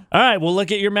do. All right, well,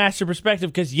 look at your master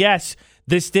perspective because, yes,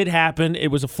 this did happen. It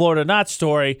was a Florida Not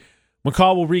story.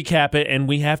 McCall will recap it, and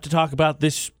we have to talk about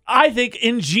this, I think,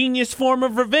 ingenious form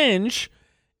of revenge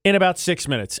in about 6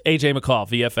 minutes. AJ McCall,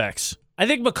 VFX. I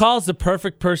think McCall's the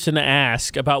perfect person to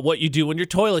ask about what you do when your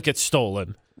toilet gets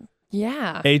stolen.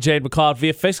 Yeah. AJ and McCall at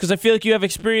VFX, because I feel like you have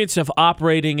experience of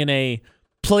operating in a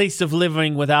place of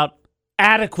living without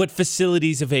adequate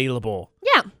facilities available.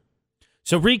 Yeah.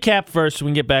 So recap first so we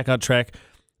can get back on track.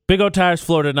 Big O Tires,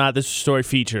 Florida Not. This story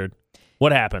featured.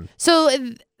 What happened? So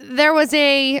there was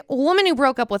a woman who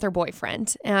broke up with her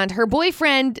boyfriend, and her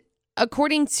boyfriend,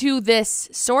 according to this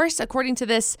source, according to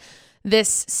this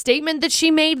statement that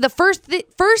she made, the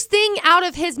first thing out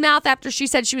of his mouth after she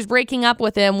said she was breaking up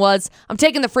with him was, "I'm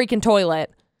taking the freaking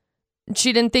toilet."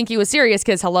 She didn't think he was serious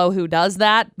because, hello, who does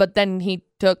that? But then he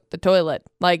took the toilet.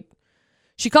 Like,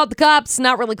 she called the cops,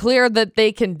 not really clear that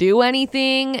they can do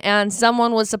anything, and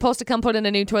someone was supposed to come put in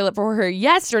a new toilet for her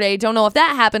yesterday. Don't know if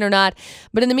that happened or not,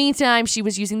 but in the meantime, she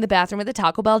was using the bathroom at the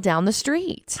Taco Bell down the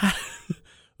street.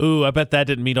 Ooh, I bet that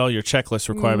didn't meet all your checklist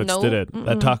requirements, did it? Mm-mm.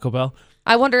 At Taco Bell?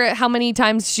 I wonder how many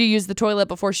times she used the toilet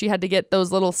before she had to get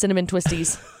those little cinnamon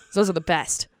twisties. Those are the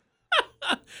best.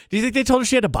 Do you think they told her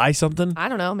she had to buy something? I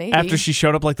don't know, maybe. After she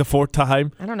showed up like the 4th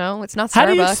time? I don't know. It's not Starbucks. How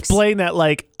do you explain that?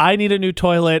 Like, I need a new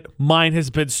toilet. Mine has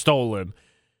been stolen.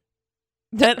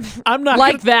 I'm not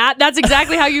like that. That's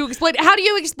exactly how you explain it. How do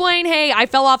you explain, hey, I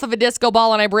fell off of a disco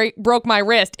ball and I broke my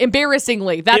wrist?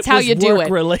 Embarrassingly. That's how you do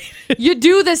it. Related. You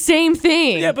do the same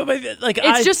thing. Yeah, but like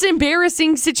it's just an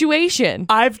embarrassing situation.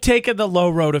 I've taken the low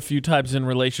road a few times in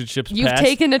relationships. You've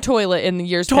taken a toilet in the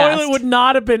years past. Toilet would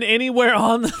not have been anywhere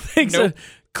on the things. Nope.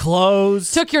 Clothes.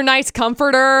 Took your nice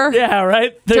comforter. Yeah,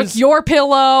 right? Took your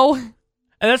pillow.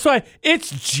 And that's why it's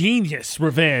genius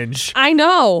revenge. I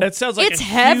know. That sounds like it's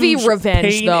heavy huge revenge,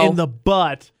 pain though. in the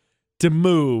butt to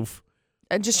move.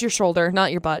 Just your shoulder,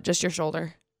 not your butt. Just your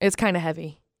shoulder. It's kind of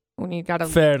heavy when you gotta.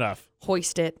 Fair enough.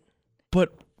 Hoist it.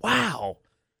 But wow.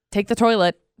 Take the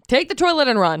toilet. Take the toilet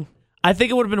and run. I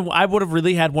think it would have been. I would have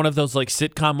really had one of those like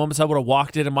sitcom moments. I would have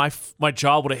walked in and my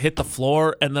jaw would have hit the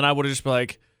floor, and then I would have just been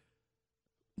like,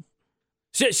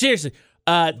 seriously.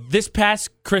 This past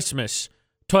Christmas,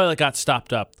 toilet got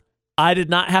stopped up. I did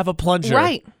not have a plunger.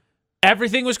 Right.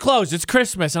 Everything was closed. It's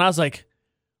Christmas. And I was like,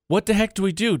 what the heck do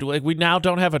we do? We now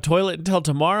don't have a toilet until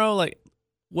tomorrow? Like,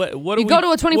 what do we do? You go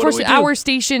to a 24-hour gas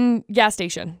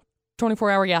station.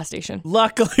 24-hour gas station.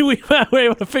 Luckily, we were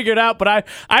able to figure it out, but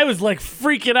I was like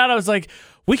freaking out. I was like,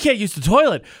 we can't use the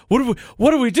toilet. What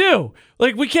do we do?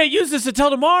 Like, we can't use this until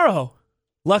tomorrow.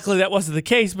 Luckily, that wasn't the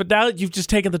case, but now that you've just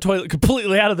taken the toilet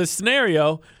completely out of this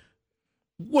scenario,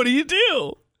 what do you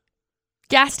do?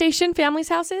 Gas station, family's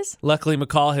houses? Luckily,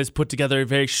 McCall has put together a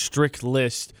very strict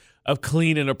list of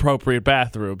clean and appropriate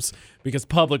bathrooms because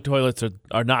public toilets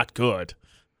are not good.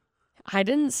 I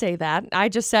didn't say that. I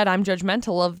just said I'm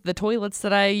judgmental of the toilets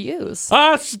that I use.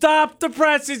 Oh, stop the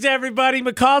presses, everybody.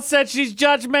 McCall said she's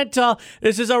judgmental.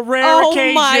 This is a rare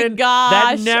occasion. My gosh.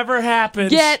 That never happens.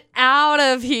 Get out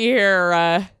of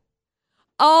here.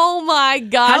 Oh my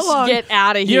gosh, get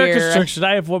out of here. You're construction.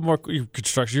 I have one more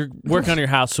construction. You're working on your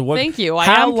house. So what? Thank you. I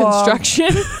am construction.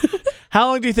 How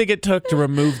long do you think it took to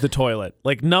remove the toilet?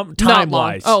 Like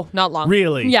time-wise? Oh, not long.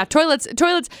 Really? Yeah, toilets,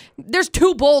 there's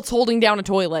 2 bolts holding down a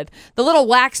toilet. The little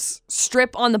wax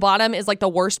strip on the bottom is like the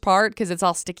worst part because it's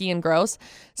all sticky and gross.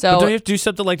 So but don't you have to do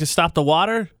something like to stop the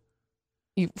water?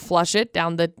 You flush it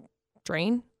down the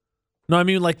drain. No, I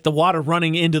mean like the water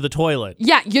running into the toilet.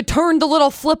 Yeah, you turn the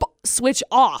little flip switch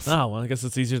off. Oh, well, I guess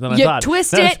it's easier than I you thought. You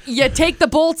twist it, you take the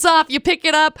bolts off, you pick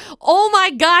it up. Oh my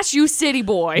gosh, you city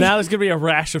boy. Now there's going to be a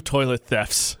rash of toilet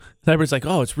thefts. Everybody's like,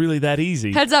 oh, it's really that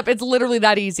easy. Heads up, it's literally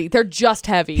that easy. They're just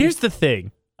heavy. Here's the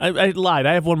thing. I lied.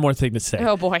 I have one more thing to say.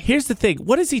 Oh, boy. Here's the thing.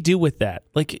 What does he do with that?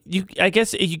 Like, I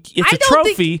guess it's a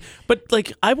trophy, but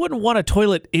like, I wouldn't want a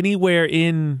toilet anywhere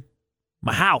in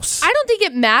my house. I don't think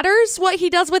it matters what he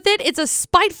does with it. It's a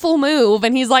spiteful move,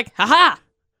 and he's like, haha,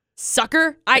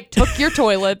 sucker, I took your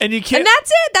toilet. And you can't. And that's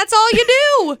it. That's all you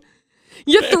do.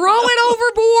 You throw it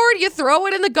overboard. You throw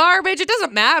it in the garbage. It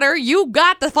doesn't matter. You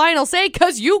got the final say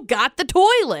because you got the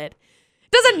toilet.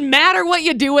 It doesn't matter what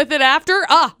you do with it after.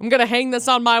 I'm going to hang this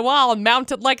on my wall and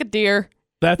mount it like a deer.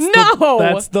 That's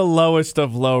the lowest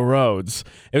of low roads.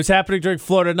 It was happening during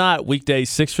Florida Not,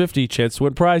 weekdays, 6:50, chance to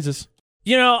win prizes.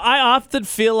 You know, I often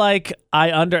feel like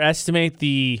I underestimate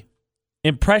the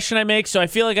impression I make, so I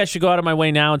feel like I should go out of my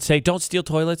way now and say, don't steal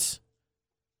toilets.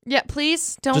 Yeah,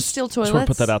 please don't steal toilets. Just want to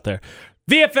put that out there.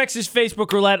 VFX's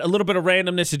Facebook Roulette, a little bit of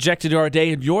randomness ejected to our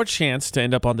day, and your chance to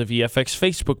end up on the VFX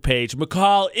Facebook page.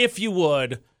 McCall, if you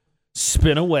would,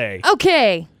 spin away.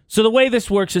 Okay. So the way this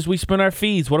works is we spin our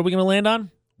feeds. What are we going to land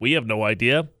on? We have no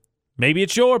idea. Maybe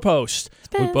it's your post.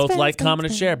 We both like, comment,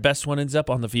 and share. Best one ends up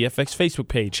on the VFX Facebook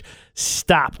page.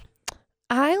 Stop.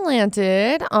 I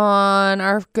landed on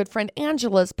our good friend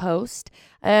Angela's post,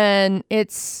 and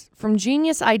it's from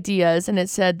Genius Ideas, and it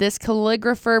said, "This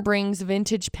calligrapher brings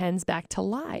vintage pens back to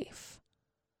life."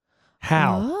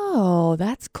 How? Oh,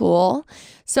 that's cool.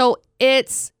 So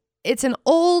it's the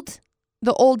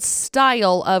old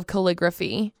style of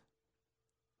calligraphy.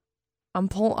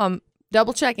 I'm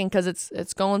double checking because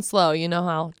it's going slow. You know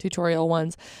how tutorial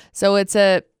ones. So it's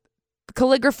a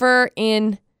calligrapher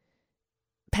in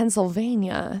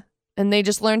Pennsylvania, and they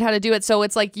just learned how to do it. So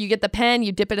it's like you get the pen,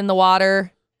 you dip it in the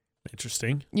water,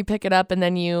 Interesting. you pick it up, and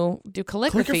then you do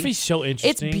calligraphy. Calligraphy's so It's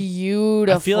interesting.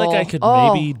 beautiful. I feel like I could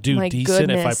maybe do my decent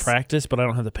goodness. if I practice, but I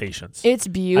don't have the patience. It's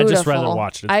beautiful. I'd just rather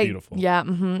watch it. It's beautiful. Yeah,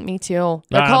 me too. Not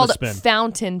They're on the called spin.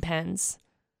 fountain pens.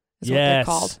 Is what Yes.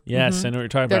 they're called. Yes, Mhm. I know what you're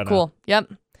talking They're about. cool. Yep.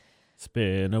 Now.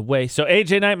 Spin away. So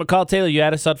AJ Knight, McCall Taylor, you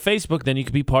add us on Facebook, then you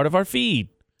can be part of our feed.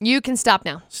 You can stop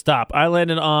now. Stop. I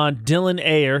landed on Dylan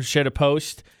Ayer, shared a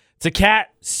post. It's a cat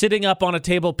sitting up on a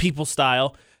table, people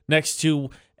style, next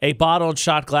to a bottle and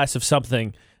shot glass of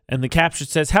something. And the caption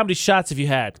says, "How many shots have you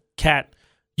had?" Cat,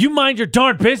 "You mind your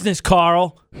darn business,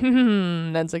 Carl."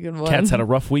 That's a good one. Cat's had a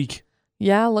rough week.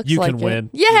 Yeah, looks You like can it. win.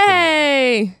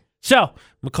 Yay! So,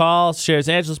 McCall shares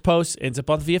Angela's post, ends up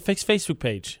on the VFX Facebook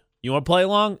page. You want to play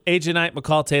along? AJ Knight,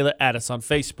 McCall Taylor, add us on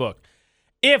Facebook.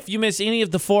 If you miss any of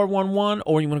the 411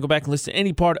 or you want to go back and listen to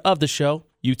any part of the show,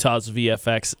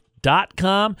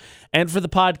 utahsvfx.com. And for the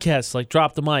podcasts like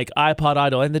Drop the Mic, iPod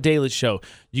Idol, and The Daily Show,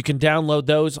 you can download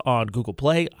those on Google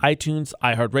Play, iTunes,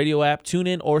 iHeartRadio app,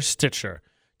 TuneIn, or Stitcher.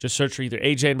 Just search for either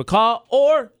AJ and McCall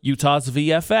or Utah's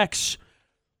VFX.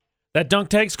 That dunk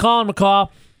tank's calling, McCall.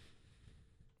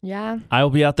 Yeah. I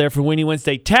will be out there for Winnie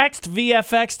Wednesday. Text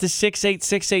VFX to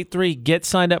 68683. Get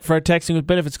signed up for our Texting with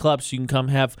Benefits Club so you can come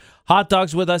have hot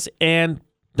dogs with us and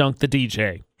dunk the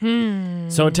DJ.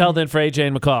 So until then, for AJ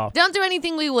and McCall. Don't do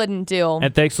anything we wouldn't do.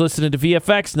 And thanks for listening to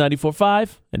VFX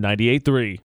 94.5 and 98.3.